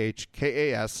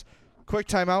 Quick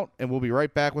timeout, and we'll be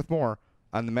right back with more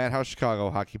on the Madhouse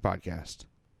Chicago Hockey Podcast.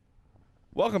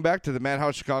 Welcome back to the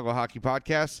Madhouse Chicago Hockey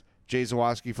Podcast. Jay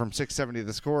Zawoski from 670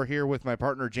 The Score here with my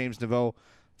partner James Naveau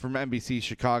from NBC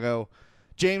Chicago.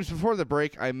 James, before the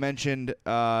break, I mentioned,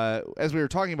 as we were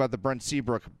talking about the Brent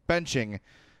Seabrook benching,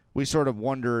 we sort of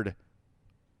wondered,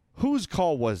 whose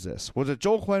call was this? Was it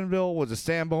Joel Quenneville? Was it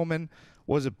Stan Bowman?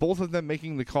 Was it both of them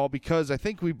making the call? Because I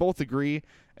think we both agree,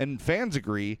 and fans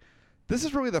agree, this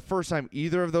is really the first time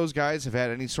either of those guys have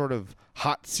had any sort of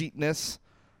hot seatness.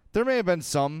 There may have been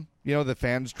some, the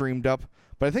fans dreamed up,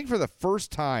 but I think for the first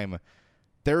time,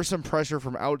 there's some pressure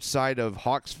from outside of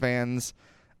Hawks fans.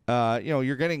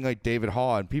 You're getting like David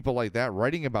Haw and people like that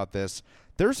writing about this.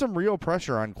 There's some real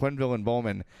pressure on Quenneville and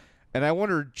Bowman, and I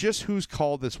wonder just whose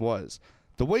call this was.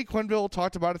 The way Quenneville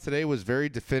talked about it today was very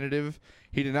definitive.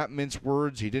 He did not mince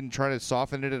words. He didn't try to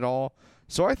soften it at all.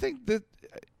 So I think that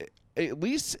at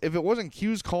least if it wasn't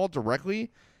Q's call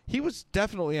directly, he was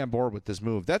definitely on board with this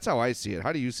move. That's how I see it.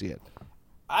 How do you see it?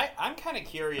 I'm kind of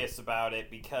curious about it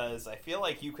because I feel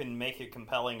like you can make a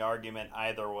compelling argument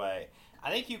either way. I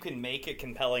think you can make a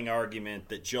compelling argument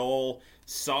that Joel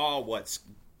saw what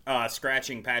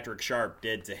scratching Patrick Sharp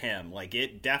did to him. Like,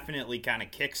 it definitely kind of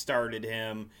kickstarted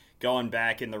him going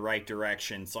back in the right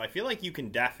direction. So I feel like you can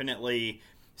definitely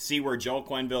see where Joel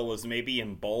Quenneville was maybe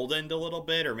emboldened a little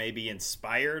bit or maybe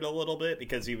inspired a little bit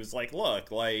because he was like,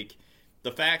 look, like,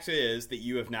 the fact is that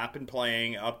you have not been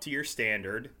playing up to your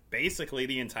standard basically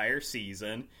the entire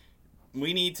season.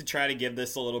 We need to try to give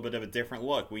this a little bit of a different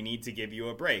look. We need to give you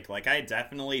a break. Like, I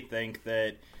definitely think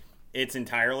that it's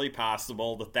entirely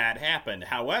possible that that happened.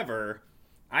 However,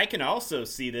 I can also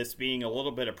see this being a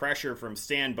little bit of pressure from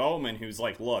Stan Bowman, who's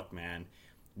like, look, man,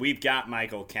 we've got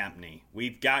Michael Kempney.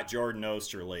 We've got Jordan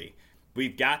Osterley.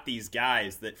 We've got these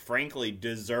guys that frankly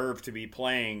deserve to be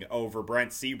playing over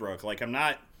Brent Seabrook. Like, I'm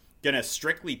not going to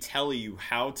strictly tell you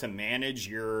how to manage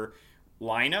your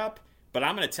lineup, but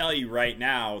I'm going to tell you right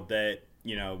now that,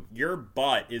 you know, your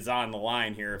butt is on the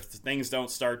line here if things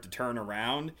don't start to turn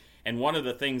around. And one of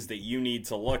the things that you need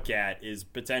to look at is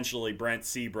potentially Brent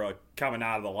Seabrook coming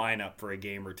out of the lineup for a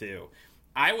game or two.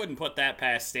 I wouldn't put that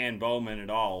past Stan Bowman at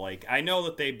all. Like, I know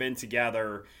that they've been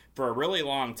together for a really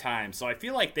long time, so I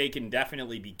feel like they can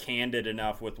definitely be candid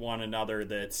enough with one another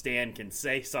that Stan can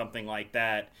say something like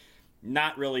that,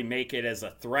 not really make it as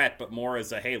a threat, but more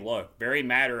as a, hey, look, very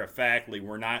matter-of-factly,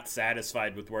 we're not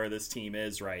satisfied with where this team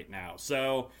is right now.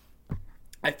 So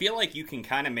I feel like you can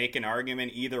kind of make an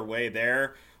argument either way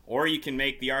there, or you can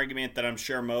make the argument that I'm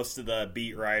sure most of the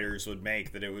beat writers would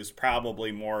make, that it was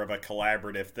probably more of a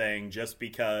collaborative thing just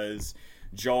because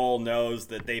Joel knows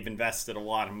that they've invested a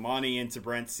lot of money into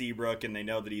Brent Seabrook and they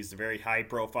know that he's a very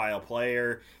high-profile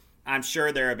player. I'm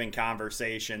sure there have been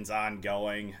conversations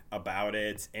ongoing about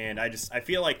it, and I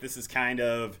feel like this is kind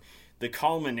of the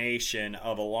culmination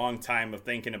of a long time of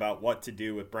thinking about what to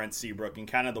do with Brent Seabrook and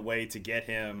kind of the way to get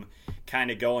him kind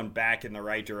of going back in the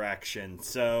right direction.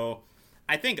 So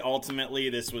I think ultimately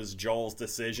this was Joel's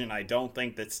decision. I don't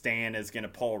think that Stan is going to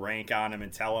pull rank on him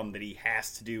and tell him that he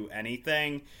has to do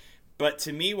anything. But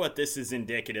to me, what this is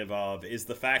indicative of is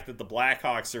the fact that the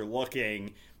Blackhawks are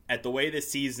looking at the way the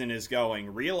season is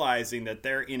going, realizing that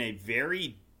they're in a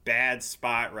very bad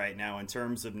spot right now in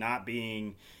terms of not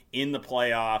being in the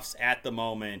playoffs at the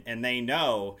moment, and they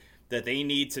know that they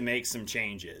need to make some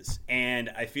changes. And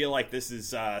I feel like this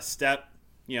is step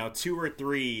 2 or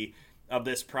 3 of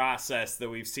this process that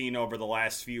we've seen over the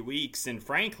last few weeks, and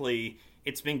frankly,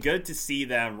 it's been good to see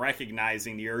them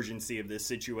recognizing the urgency of this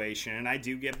situation, and I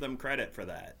do give them credit for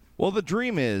that. Well, the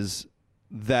dream is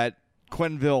that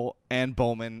Quenneville and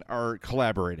Bowman are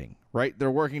collaborating, right?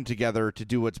 They're working together to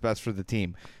do what's best for the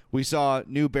team. We saw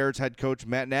new Bears head coach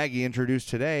Matt Nagy introduced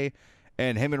today,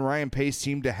 and him and Ryan Pace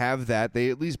seem to have that. They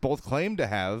at least both claim to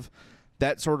have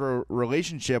that sort of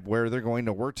relationship where they're going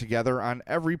to work together on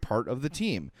every part of the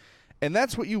team. And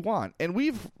that's what you want. And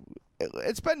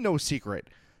it's been no secret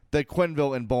that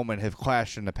Quenneville and Bowman have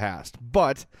clashed in the past.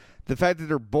 But the fact that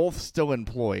they're both still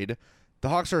employed, the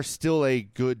Hawks are still a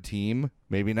good team.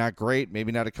 Maybe not great,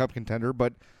 maybe not a cup contender,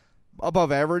 but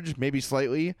above average, maybe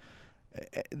slightly.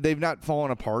 They've not fallen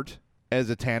apart as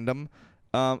a tandem.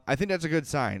 I think that's a good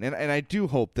sign. And I do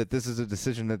hope that this is a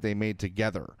decision that they made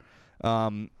together.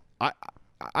 I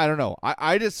don't know.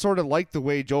 I just sort of like the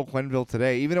way Joel Quenneville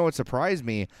today, even though it surprised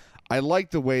me, I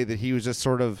like the way that he was just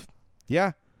sort of,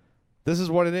 yeah, this is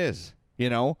what it is. You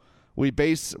know, we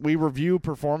review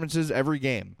performances every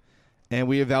game, and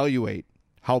we evaluate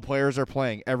how players are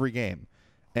playing every game.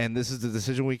 And this is the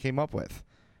decision we came up with.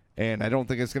 And I don't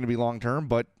think it's going to be long-term,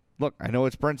 but look, I know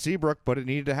it's Brent Seabrook, but it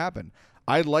needed to happen.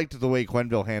 I liked the way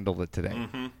Quenneville handled it today,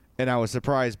 and I was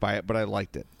surprised by it, but I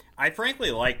liked it. I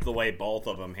frankly liked the way both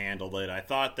of them handled it. I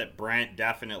thought that Brent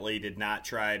definitely did not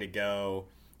try to go,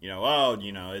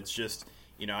 it's just,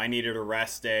 I needed a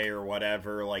rest day or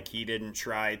whatever. Like, he didn't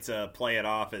try to play it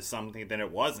off as something that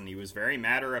it wasn't. He was very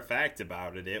matter-of-fact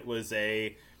about it. It was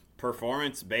a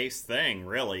performance-based thing,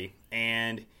 really.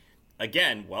 And,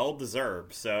 again,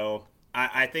 well-deserved. So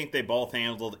I think they both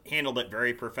handled it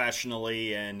very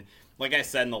professionally. And like I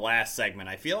said in the last segment,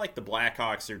 I feel like the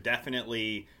Blackhawks are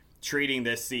definitely treating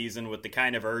this season with the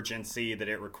kind of urgency that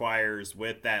it requires,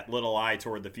 with that little eye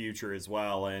toward the future as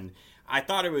well. And I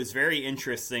thought it was very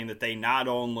interesting that they not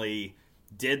only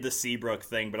did the Seabrook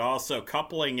thing, but also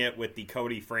coupling it with the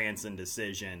Cody Franson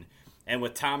decision. And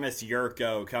with Thomas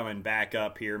Yurko coming back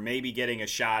up here, maybe getting a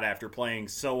shot after playing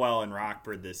so well in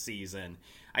Rockford this season,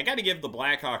 I got to give the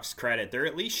Blackhawks credit. They're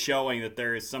at least showing that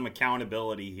there is some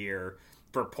accountability here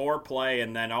for poor play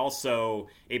and then also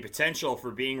a potential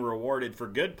for being rewarded for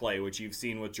good play, which you've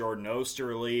seen with Jordan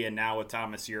Osterley and now with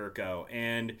Thomas Yurko.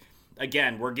 And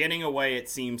again, we're getting away, it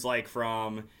seems like,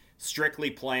 from strictly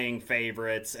playing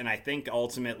favorites, and I think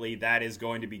ultimately that is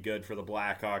going to be good for the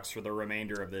Blackhawks for the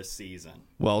remainder of this season.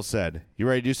 Well said. You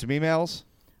ready to do some emails?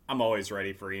 I'm always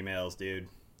ready for emails, dude.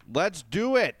 Let's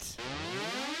do it.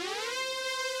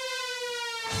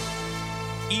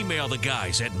 Email the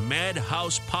guys at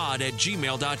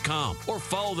madhousepod@gmail.com or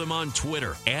follow them on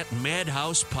Twitter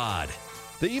 @madhousepod.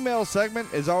 The email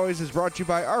segment, as always, is brought to you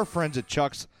by our friends at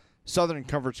Chuck's Southern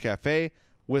Comforts Cafe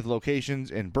with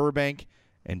locations in Burbank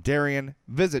and Darien.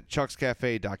 Visit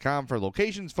chuckscafe.com for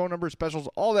locations, phone numbers, specials,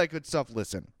 all that good stuff.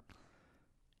 Listen,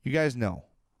 you guys know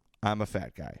I'm a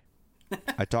fat guy.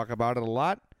 I talk about it a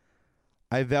lot.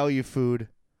 I value food.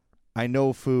 I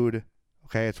know food.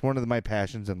 Okay, it's one of my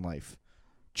passions in life.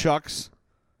 Chuck's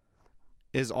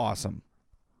is awesome.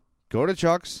 Go to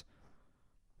Chuck's.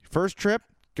 First trip,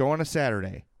 go on a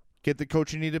Saturday. Get the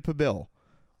coach you need at Pabil.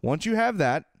 Once you have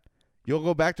that, you'll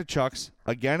go back to Chuck's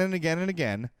again and again and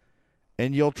again,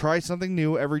 and you'll try something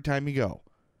new every time you go.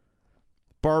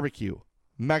 Barbecue,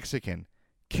 Mexican,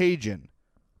 Cajun,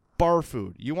 bar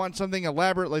food. You want something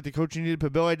elaborate like the coach you need at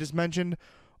Pabil I just mentioned,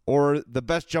 or the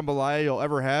best jambalaya you'll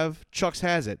ever have? Chuck's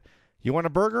has it. You want a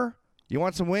burger? You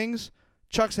want some wings?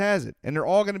 Chuck's has it, and they're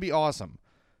all going to be awesome.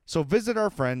 So visit our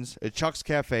friends at Chuck's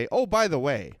Cafe. Oh, by the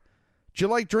way, do you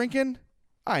like drinking?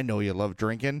 I know you love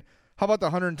drinking. How about the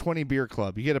 120 Beer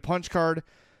Club? You get a punch card,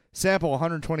 sample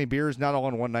 120 beers, not all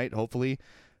in one night, hopefully.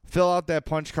 Fill out that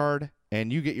punch card,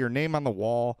 and you get your name on the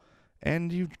wall,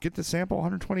 and you get to sample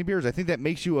 120 beers. I think that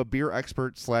makes you a beer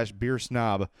expert / beer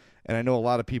snob, and I know a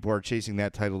lot of people are chasing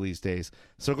that title these days.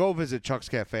 So go visit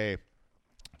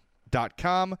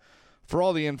chuckscafe.com for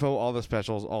all the info, all the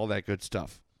specials, all that good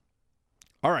stuff.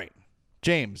 All right,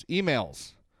 James,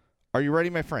 emails. Are you ready,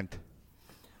 my friend?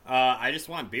 I just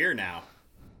want beer now.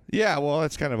 Yeah, well,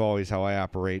 that's kind of always how I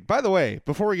operate. By the way,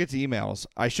 before we get to emails,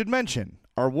 I should mention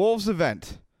our Wolves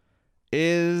event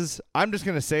is, I'm just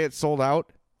going to say it's sold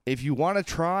out. If you want to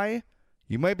try,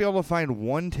 you might be able to find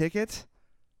 1 ticket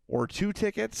or 2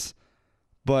 tickets,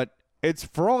 but it's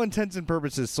for all intents and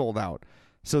purposes sold out.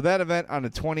 So that event on the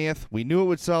 20th, we knew it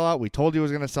would sell out. We told you it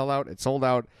was going to sell out. It sold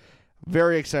out.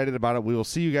 Very excited about it. We will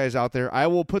see you guys out there. I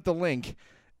will put the link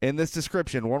in this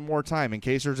description one more time in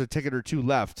case there's a ticket or 2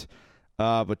 left.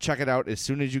 But check it out as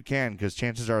soon as you can because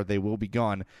chances are they will be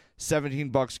gone.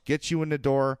 $17 gets you in the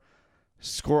door.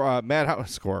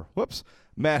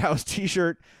 Madhouse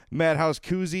t-shirt, Madhouse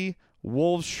koozie,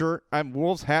 Wolves shirt,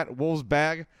 Wolves hat, Wolves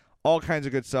bag, all kinds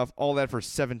of good stuff. All that for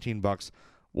 $17.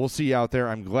 We'll see you out there.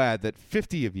 I'm glad that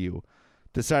 50 of you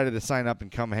decided to sign up and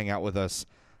come hang out with us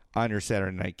on your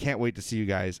Saturday night. Can't wait to see you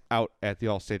guys out at the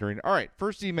Allstate Arena. All right,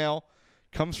 first email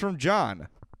comes from John.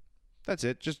 That's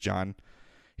it, just John.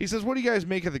 He says, what do you guys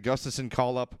make of the Gustafsson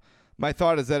call-up? My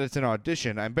thought is that it's an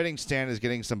audition. I'm betting Stan is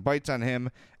getting some bites on him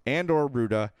and or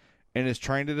Ruda and is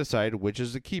trying to decide which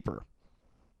is the keeper.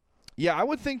 Yeah, I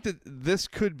would think that this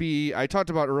could be, I talked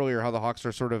about earlier how the Hawks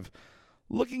are sort of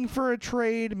looking for a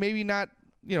trade, maybe not,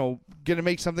 going to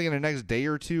make something in the next day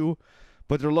or two,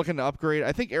 but they're looking to upgrade.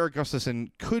 I think Erik Gustafsson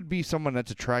could be someone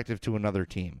that's attractive to another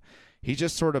team. He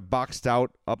just sort of boxed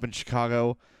out up in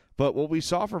Chicago, but what we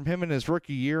saw from him in his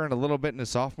rookie year and a little bit in his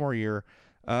sophomore year,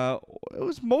 it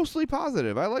was mostly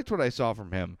positive. I liked what I saw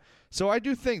from him. So I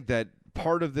do think that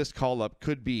part of this call-up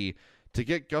could be to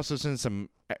get Gustafsson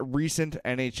some recent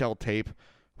NHL tape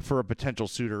for a potential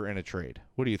suitor in a trade.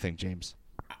 What do you think, James?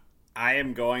 I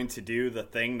am going to do the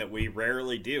thing that we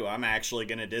rarely do. I'm actually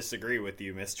going to disagree with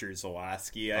you, Mr.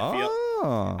 Zawaski.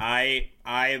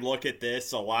 I look at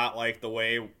this a lot like the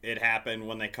way it happened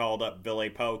when they called up Ville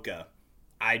Poca.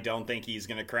 I don't think he's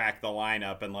going to crack the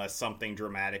lineup unless something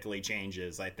dramatically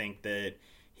changes. I think that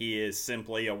he is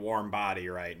simply a warm body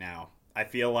right now. I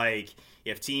feel like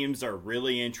if teams are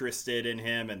really interested in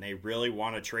him and they really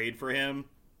want to trade for him,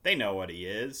 they know what he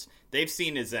is. They've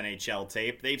seen his NHL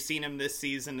tape. They've seen him this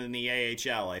season in the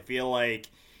AHL. I feel like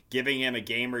giving him a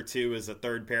game or two as a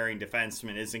third-pairing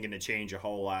defenseman isn't going to change a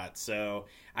whole lot. So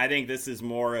I think this is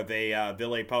more of a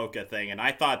Ville Poca thing. And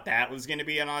I thought that was going to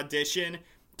be an audition.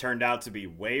 Turned out to be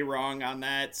way wrong on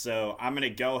that. So I'm going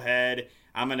to go ahead.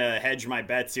 I'm going to hedge my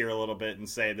bets here a little bit and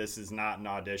say this is not an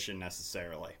audition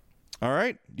necessarily. All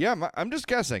right. Yeah, I'm just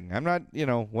guessing. I'm not,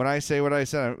 when I say what I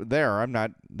said there,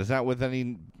 that's not with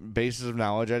any basis of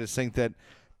knowledge. I just think that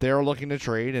they're looking to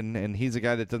trade, and he's a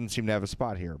guy that doesn't seem to have a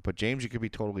spot here. But, James, you could be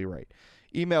totally right.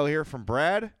 Email here from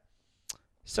Brad.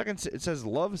 It says,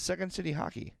 love Second City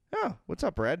Hockey. Oh, what's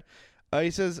up, Brad?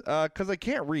 He says, because I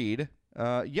can't read,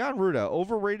 Jan Ruda,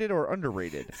 overrated or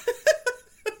underrated?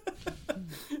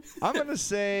 I'm going to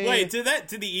say... Wait, did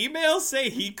the email say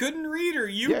he couldn't read or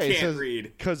you can't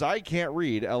read? Because I can't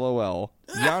read, LOL.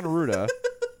 Jan Ruda,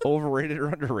 overrated or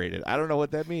underrated? I don't know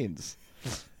what that means.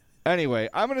 Anyway,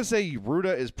 I'm going to say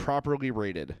Ruda is properly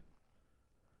rated.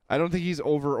 I don't think he's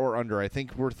over or under. I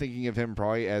think we're thinking of him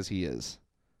probably as he is.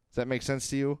 Does that make sense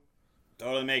to you?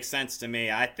 Totally makes sense to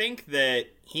me. I think that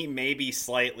he may be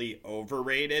slightly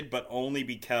overrated, but only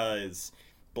because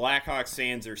Blackhawks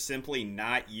fans are simply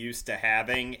not used to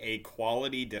having a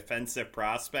quality defensive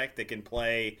prospect that can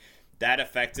play that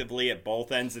effectively at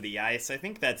both ends of the ice. I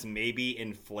think that's maybe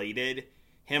inflated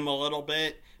him a little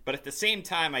bit, but at the same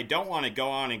time, I don't want to go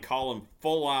on and call him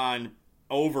full-on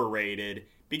overrated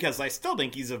because I still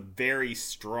think he's a very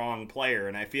strong player,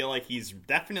 and I feel like he's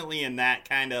definitely in that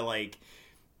kind of like...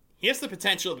 He has the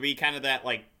potential to be kind of that,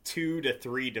 2 to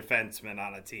 3 defenseman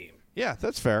on a team. Yeah,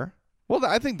 that's fair. Well,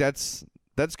 I think that's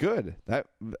good.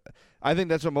 I think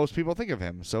that's what most people think of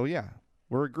him. So, yeah,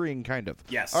 we're agreeing kind of.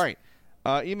 Yes. All right.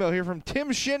 Email here from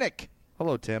Tim Shinnick.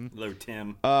 Hello, Tim. Hello,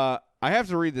 Tim. I have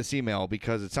to read this email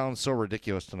because it sounds so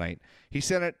ridiculous tonight. He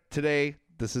sent it today.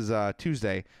 This is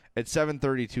Tuesday at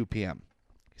 7:32 p.m.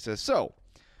 He says, so...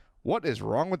 What is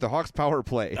wrong with the Hawks' power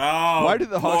play? Oh, why did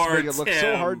the Hawks make it look Tim.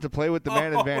 so hard to play with the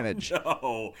man advantage?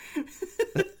 No.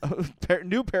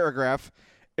 New paragraph.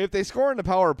 If they score in the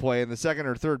power play in the second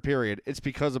or third period, it's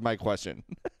because of my question.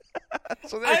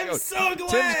 So there you go. So glad.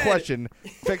 Tim's question.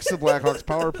 Fix the Blackhawks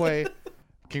power play.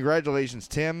 Congratulations,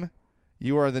 Tim.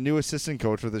 You are the new assistant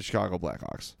coach for the Chicago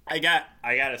Blackhawks. I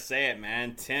gotta say it,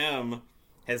 man. Tim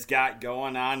has got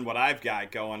going on what I've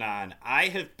got going on. I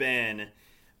have been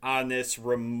on this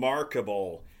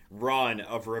remarkable run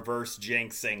of reverse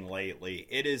jinxing lately.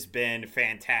 It has been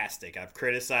fantastic. I've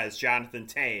criticized Jonathan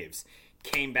Taves.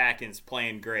 Came back and is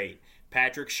playing great.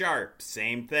 Patrick Sharp,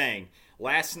 same thing.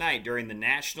 Last night during the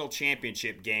national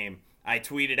championship game, I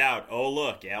tweeted out, oh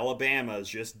look, Alabama is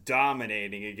just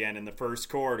dominating again in the first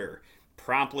quarter.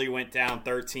 Promptly went down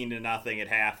 13-0 at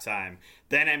halftime.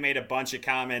 Then I made a bunch of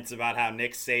comments about how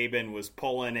Nick Saban was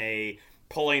pulling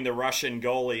the Russian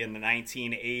goalie in the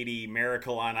 1980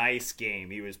 Miracle on Ice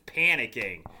game. He was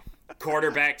panicking.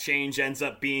 Quarterback change ends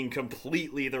up being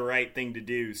completely the right thing to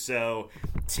do. So,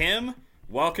 Tim,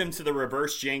 welcome to the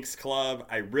Reverse Jinx Club.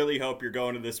 I really hope you're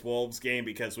going to this Wolves game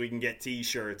because we can get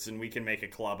T-shirts and we can make a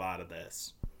club out of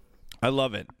this. I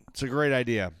love it. It's a great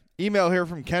idea. Email here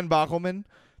from Ken Bockelman.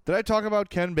 Did I talk about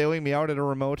Ken bailing me out at a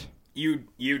remote? You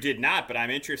did not, but I'm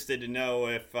interested to know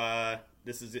if...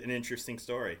 this is an interesting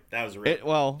story. That was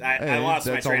real. I lost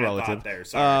my train of thought there.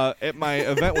 Sorry. At my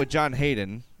event with John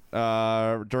Hayden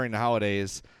during the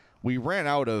holidays, we ran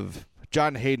out of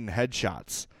John Hayden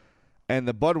headshots, and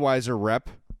the Budweiser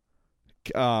rep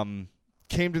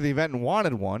came to the event and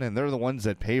wanted one, and they're the ones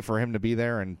that pay for him to be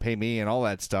there and pay me and all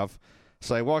that stuff.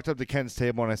 So I walked up to Ken's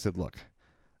table and I said, "Look,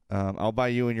 I'll buy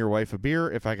you and your wife a beer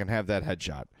if I can have that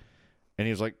headshot." And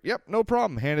he was like, "Yep, no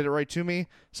problem." Handed it right to me.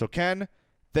 So Ken,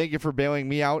 thank you for bailing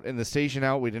me out and the station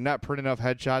out. We did not print enough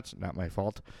headshots. Not my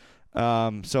fault.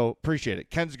 So appreciate it.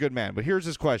 Ken's a good man. But here's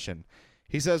his question.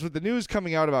 He says, with the news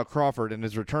coming out about Crawford and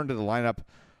his return to the lineup,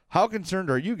 how concerned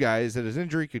are you guys that his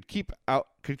injury could keep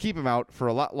him out for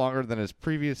a lot longer than his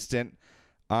previous stint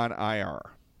on IR?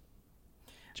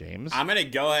 James? I'm going to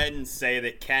go ahead and say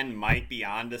that Ken might be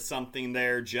onto something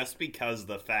there just because of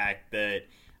the fact that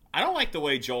I don't like the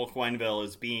way Joel Quenneville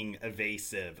is being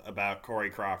evasive about Corey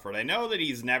Crawford. I know that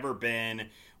he's never been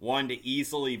one to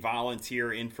easily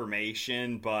volunteer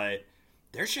information, but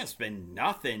there's just been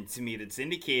nothing to me that's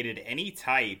indicated any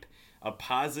type of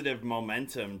positive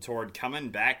momentum toward coming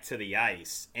back to the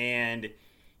ice. And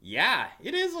yeah,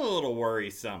 it is a little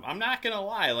worrisome. I'm not going to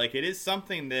lie. It is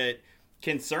something that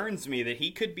concerns me that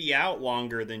he could be out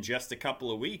longer than just a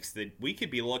couple of weeks, that we could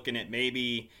be looking at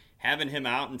maybe having him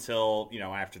out until,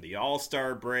 after the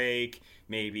All-Star break,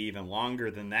 maybe even longer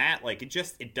than that.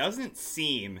 It doesn't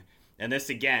seem, and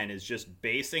this again is just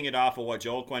basing it off of what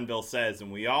Joel Quenneville says,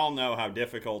 and we all know how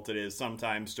difficult it is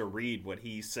sometimes to read what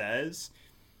he says.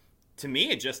 To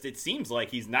me, it seems like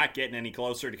he's not getting any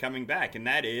closer to coming back, and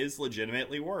that is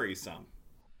legitimately worrisome.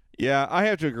 Yeah, I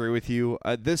have to agree with you.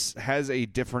 This has a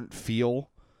different feel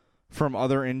from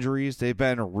other injuries. They've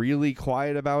been really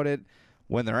quiet about it.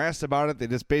 When they're asked about it, they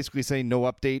just basically say no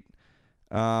update.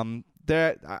 I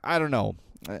don't know.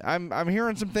 I'm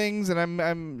hearing some things, and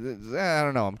I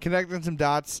don't know. I'm connecting some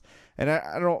dots, and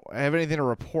I don't have anything to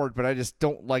report, but I just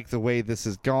don't like the way this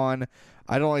has gone.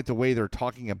 I don't like the way they're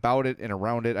talking about it and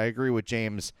around it. I agree with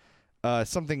James.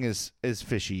 Something is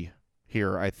fishy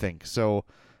here, I think. So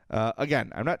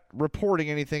Again, I'm not reporting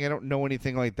anything. I don't know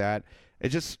anything like that.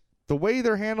 It's just the way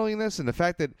they're handling this and the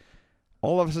fact that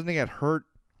all of a sudden they got hurt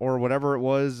or whatever it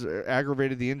was,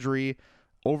 aggravated the injury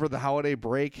over the holiday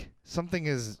break.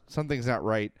 Something's not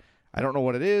right. I don't know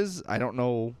what it is. I don't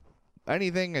know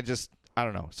anything. I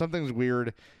don't know. Something's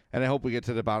weird, and I hope we get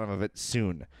to the bottom of it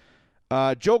soon.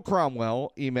 Joe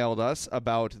Cromwell emailed us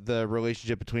about the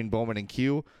relationship between Bowman and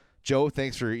Q. Joe,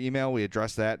 thanks for your email. We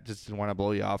addressed that. Just didn't want to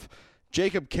blow you off.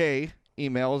 Jacob K.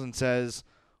 emails and says,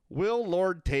 will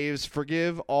Lord Taves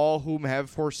forgive all whom have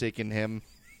forsaken him?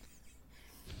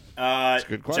 That's a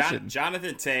good question.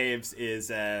 Jonathan Taves is,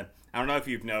 I don't know if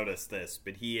you've noticed this,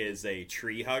 but he is a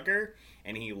tree hugger,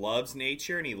 and he loves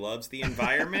nature, and he loves the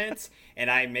environment, and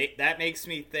that makes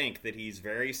me think that he's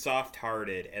very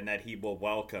soft-hearted, and that he will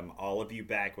welcome all of you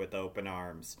back with open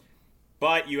arms.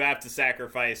 But you have to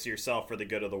sacrifice yourself for the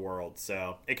good of the world,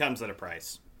 so it comes at a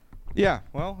price. Yeah,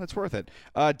 well, it's worth it.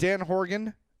 Dan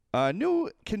Horgan, new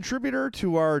contributor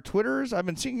to our Twitters. I've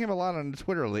been seeing him a lot on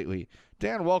Twitter lately.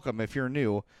 Dan, welcome if you're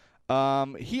new.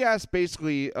 He asked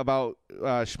basically about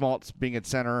Schmaltz being at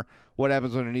center. What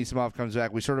happens when Anisimov comes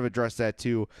back? We sort of addressed that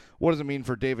too. What does it mean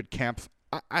for David Kempf?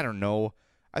 I don't know.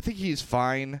 I think he's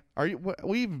fine.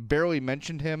 We barely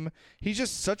mentioned him. He's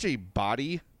just such a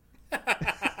body.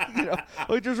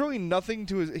 There's really nothing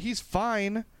to his. He's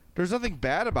fine. There's nothing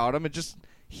bad about him.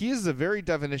 He is the very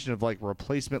definition of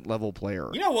replacement level player.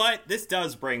 You know what? This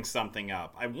does bring something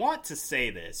up. I want to say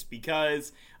this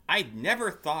because I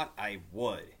never thought I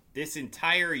would this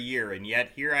entire year, and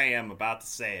yet here I am about to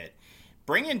say it.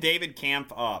 Bringing David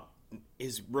Kampf up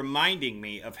is reminding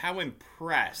me of how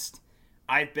impressed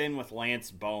I've been with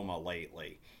Lance Boma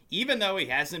lately. Even though he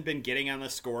hasn't been getting on the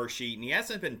score sheet and he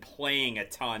hasn't been playing a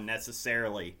ton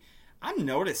necessarily, I'm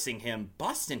noticing him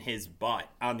busting his butt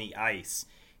on the ice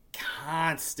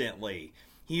constantly.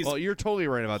 Well, you're totally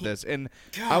right about this. And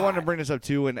God. I wanted to bring this up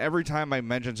too, and every time I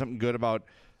mention something good about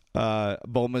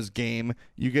Boma's game,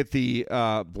 you get the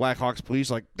Blackhawks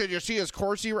police did you see his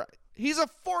Corsi? He's a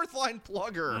fourth-line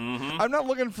plugger. Mm-hmm. I'm not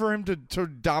looking for him to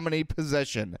dominate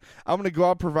possession. I'm going to go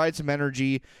out, provide some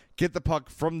energy, get the puck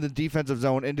from the defensive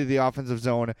zone into the offensive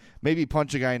zone, maybe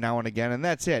punch a guy now and again, and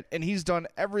that's it. And he's done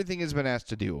everything he's been asked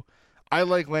to do. I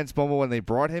like Lance Boma. When they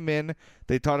brought him in,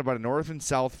 they talked about a north and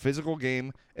south physical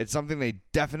game. It's something they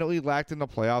definitely lacked in the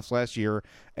playoffs last year,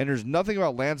 and there's nothing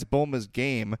about Lance Boma's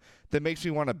game that makes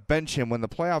me want to bench him when the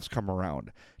playoffs come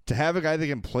around. To have a guy that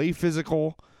can play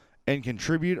physical and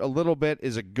contribute a little bit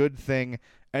is a good thing.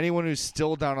 Anyone who's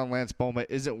still down on Lance Boma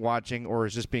isn't watching or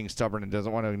is just being stubborn and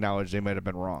doesn't want to acknowledge they might have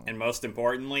been wrong. And most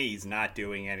importantly, he's not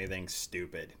doing anything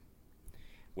stupid.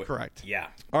 Correct. Yeah.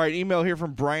 All right, email here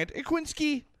from Bryant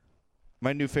Ikwinski.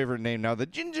 My new favorite name now. The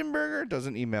Gingenberger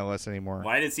doesn't email us anymore.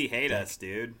 Why does he hate us,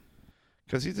 dude?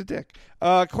 Because he's a dick.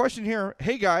 Question here.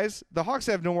 Hey, guys. The Hawks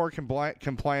have no more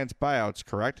compliance buyouts,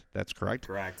 correct? That's correct.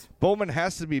 Correct. Bowman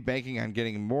has to be banking on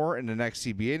getting more in the next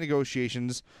CBA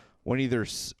negotiations. When either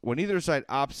side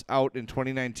opts out in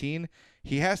 2019,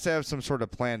 he has to have some sort of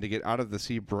plan to get out of the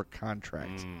Seabrook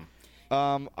contract.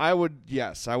 I would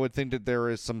think that there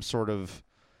is some sort of,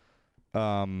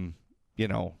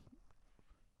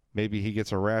 maybe he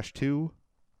gets a rash too,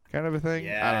 kind of a thing.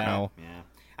 Yeah, I don't know. Yeah.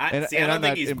 I'm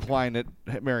not implying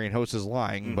that Marion Host is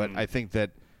lying, but I think that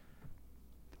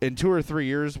in 2 or 3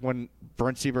 years, when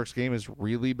Brent Seabrook's game is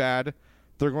really bad,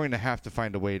 they're going to have to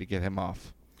find a way to get him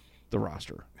off the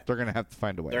roster. They're going to have to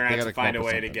find a way. They're going to have to find a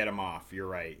way to get him off. You're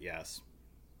right, yes.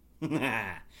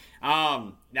 Now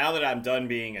that I'm done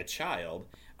being a child,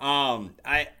 I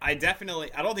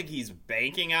don't think he's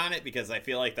banking on it because I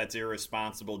feel like that's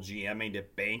irresponsible GMing to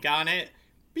bank on it.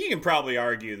 But you can probably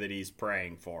argue that he's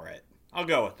praying for it. I'll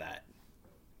go with that.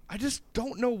 I just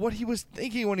don't know what he was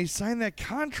thinking when he signed that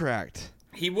contract.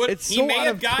 He may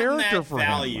have gotten that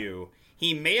value.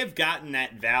 He may have gotten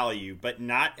that value, but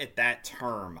not at that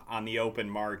term on the open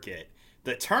market.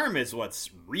 The term is what's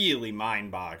really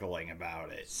mind-boggling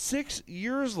about it. 6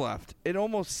 years left at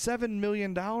almost $7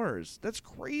 million. That's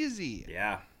crazy.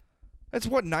 Yeah. That's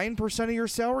 9% of your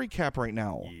salary cap right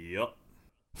now. Yep.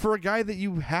 For a guy that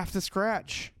you have to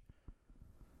scratch.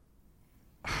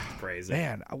 Crazy.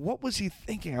 Man, what was he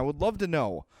thinking? I would love to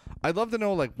know. I'd love to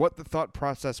know what the thought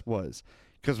process was.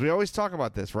 Because we always talk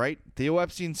about this, right? Theo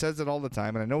Epstein says it all the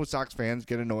time, and I know Sox fans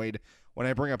get annoyed when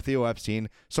I bring up Theo Epstein,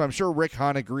 so I'm sure Rick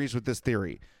Hahn agrees with this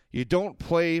theory. You don't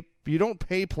pay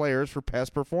players for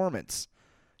past performance.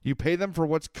 You pay them for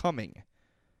what's coming.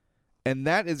 And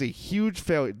that is a huge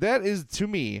failure. That is, to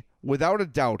me, without a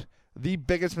doubt, the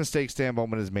biggest mistake Stan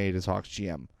Bowman has made as Hawks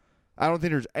GM. I don't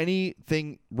think there's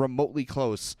anything remotely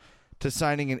close to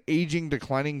signing an aging,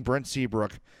 declining Brent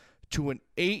Seabrook to an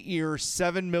 8-year,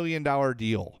 $7 million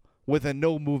deal with a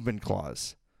no movement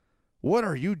clause. What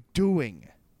are you doing?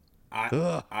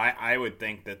 I would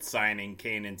think that signing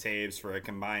Kane and Taves for a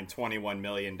combined $21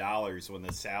 million when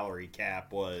the salary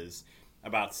cap was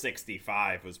about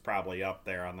 65 was probably up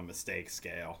there on the mistake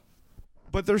scale.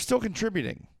 But they're still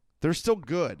contributing. They're still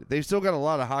good. They've still got a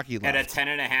lot of hockey left. At a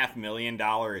 $10.5 million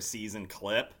a season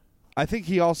clip? I think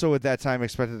he also at that time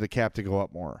expected the cap to go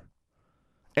up more.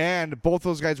 And both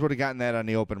those guys would have gotten that on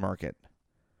the open market.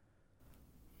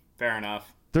 Fair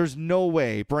enough. There's no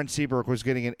way Brent Seabrook was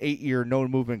getting an 8-year no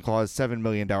movement clause $7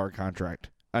 million contract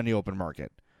on the open market.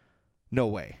 No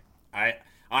way.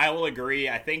 I will agree.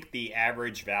 I think the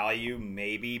average value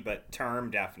maybe, but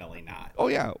term definitely not. Oh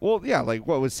yeah. Well, yeah, like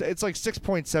it's like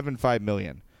 $6.75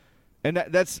 million. And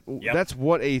that's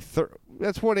what a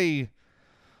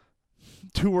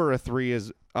 2 or a 3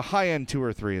 is, a high-end 2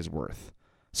 or 3 is worth.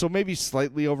 So maybe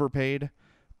slightly overpaid.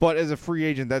 But as a free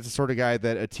agent, that's the sort of guy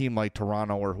that a team like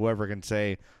Toronto or whoever can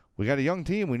say, we got a young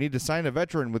team, we need to sign a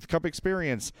veteran with cup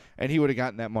experience, and he would have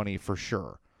gotten that money for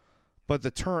sure. But the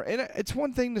term, and it's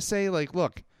one thing to say, like,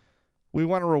 look, we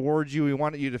want to reward you, we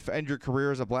want you to end your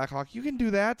career as a Blackhawk. You can do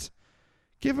that.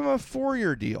 Give him a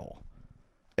 4-year deal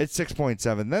at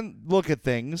 6.7. Then look at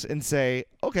things and say,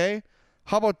 okay,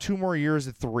 how about 2 more years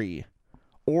at 3?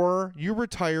 Or you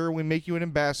retire, we make you an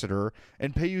ambassador,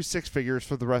 and pay you 6 figures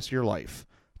for the rest of your life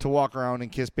to walk around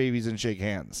and kiss babies and shake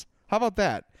hands. How about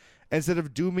that? Instead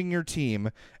of dooming your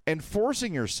team and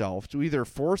forcing yourself to either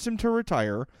force him to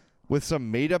retire with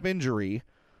some made-up injury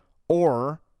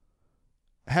or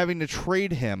having to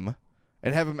trade him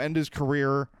and have him end his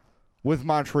career with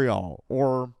Montreal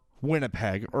or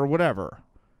Winnipeg or whatever.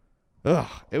 Ugh,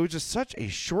 it was just such a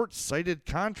short-sighted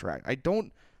contract. I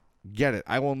don't get it.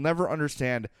 I will never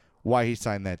understand why he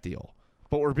signed that deal.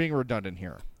 But we're being redundant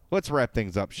here. Let's wrap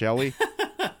things up, shall we?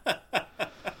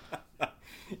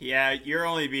 Yeah, you're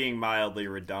only being mildly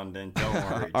redundant. Don't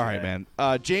worry. All right, man.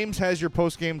 James has your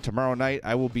postgame tomorrow night.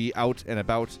 I will be out and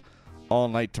about all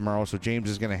night tomorrow, so James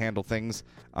is going to handle things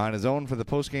on his own for the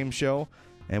postgame show,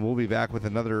 and we'll be back with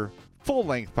another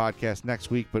full-length podcast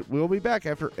next week, but we'll be back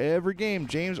after every game.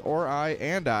 James or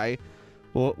I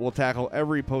will tackle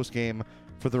every postgame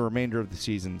for the remainder of the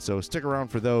season, so stick around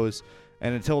for those.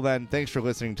 And until then, thanks for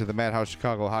listening to the Madhouse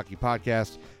Chicago Hockey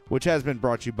Podcast, which has been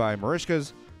brought to you by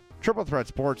Marishka's, Triple Threat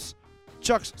Sports,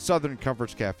 Chuck's Southern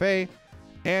Comforts Cafe,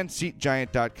 and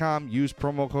SeatGiant.com. Use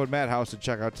promo code Madhouse at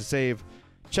checkout to save.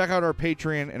 Check out our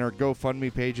Patreon and our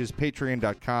GoFundMe pages,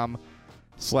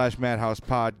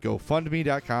 patreon.com/MadhousePod,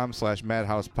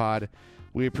 GoFundMe.com/MadhousePod.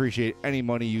 We appreciate any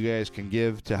money you guys can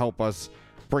give to help us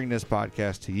bring this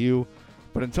podcast to you.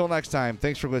 But until next time,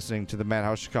 thanks for listening to the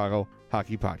Madhouse Chicago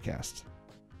Hockey Podcast.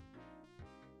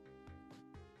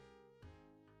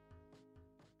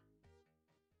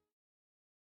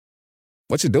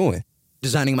 What's it doing?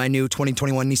 Designing my new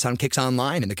 2021 Nissan Kicks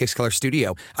online in the Kicks Color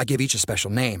Studio. I give each a special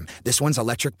name. This one's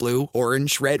electric blue,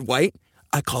 orange, red, white.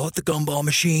 I call it the Gumball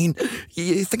Machine.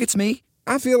 You think it's me?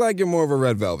 I feel like you're more of a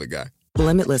red velvet guy.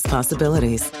 Limitless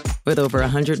possibilities. With over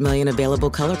 100 million available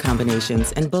color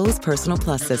combinations and Bose Personal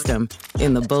Plus system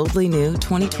in the boldly new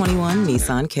 2021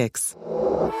 Nissan Kicks.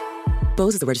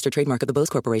 Bose is the registered trademark of the Bose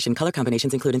Corporation. Color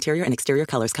combinations include interior and exterior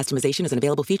colors. Customization is an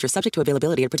available feature subject to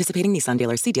availability at participating Nissan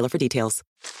dealers. See dealer for details.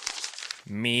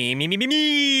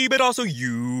 Me, but also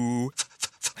you.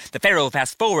 The Pharaoh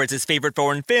fast forwards his favorite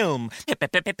foreign film,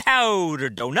 Powder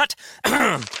Donut.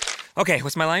 Okay,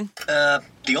 what's my line?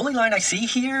 The only line I see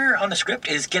here on the script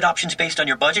is get options based on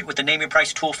your budget with the Name Your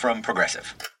Price tool from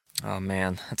Progressive. Oh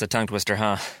man, that's a tongue twister,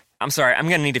 huh? I'm sorry, I'm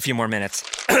gonna need a few more minutes.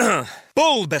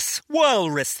 Bulbous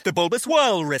Walrus, the Bulbous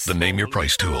Walrus. The Name Your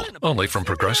Price tool, only from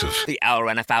Progressive. The owl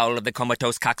ran afoul of the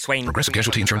comatose coxswain. Progressive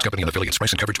Casualty Insurance Company and affiliates.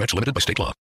 Price and coverage match limited by state law.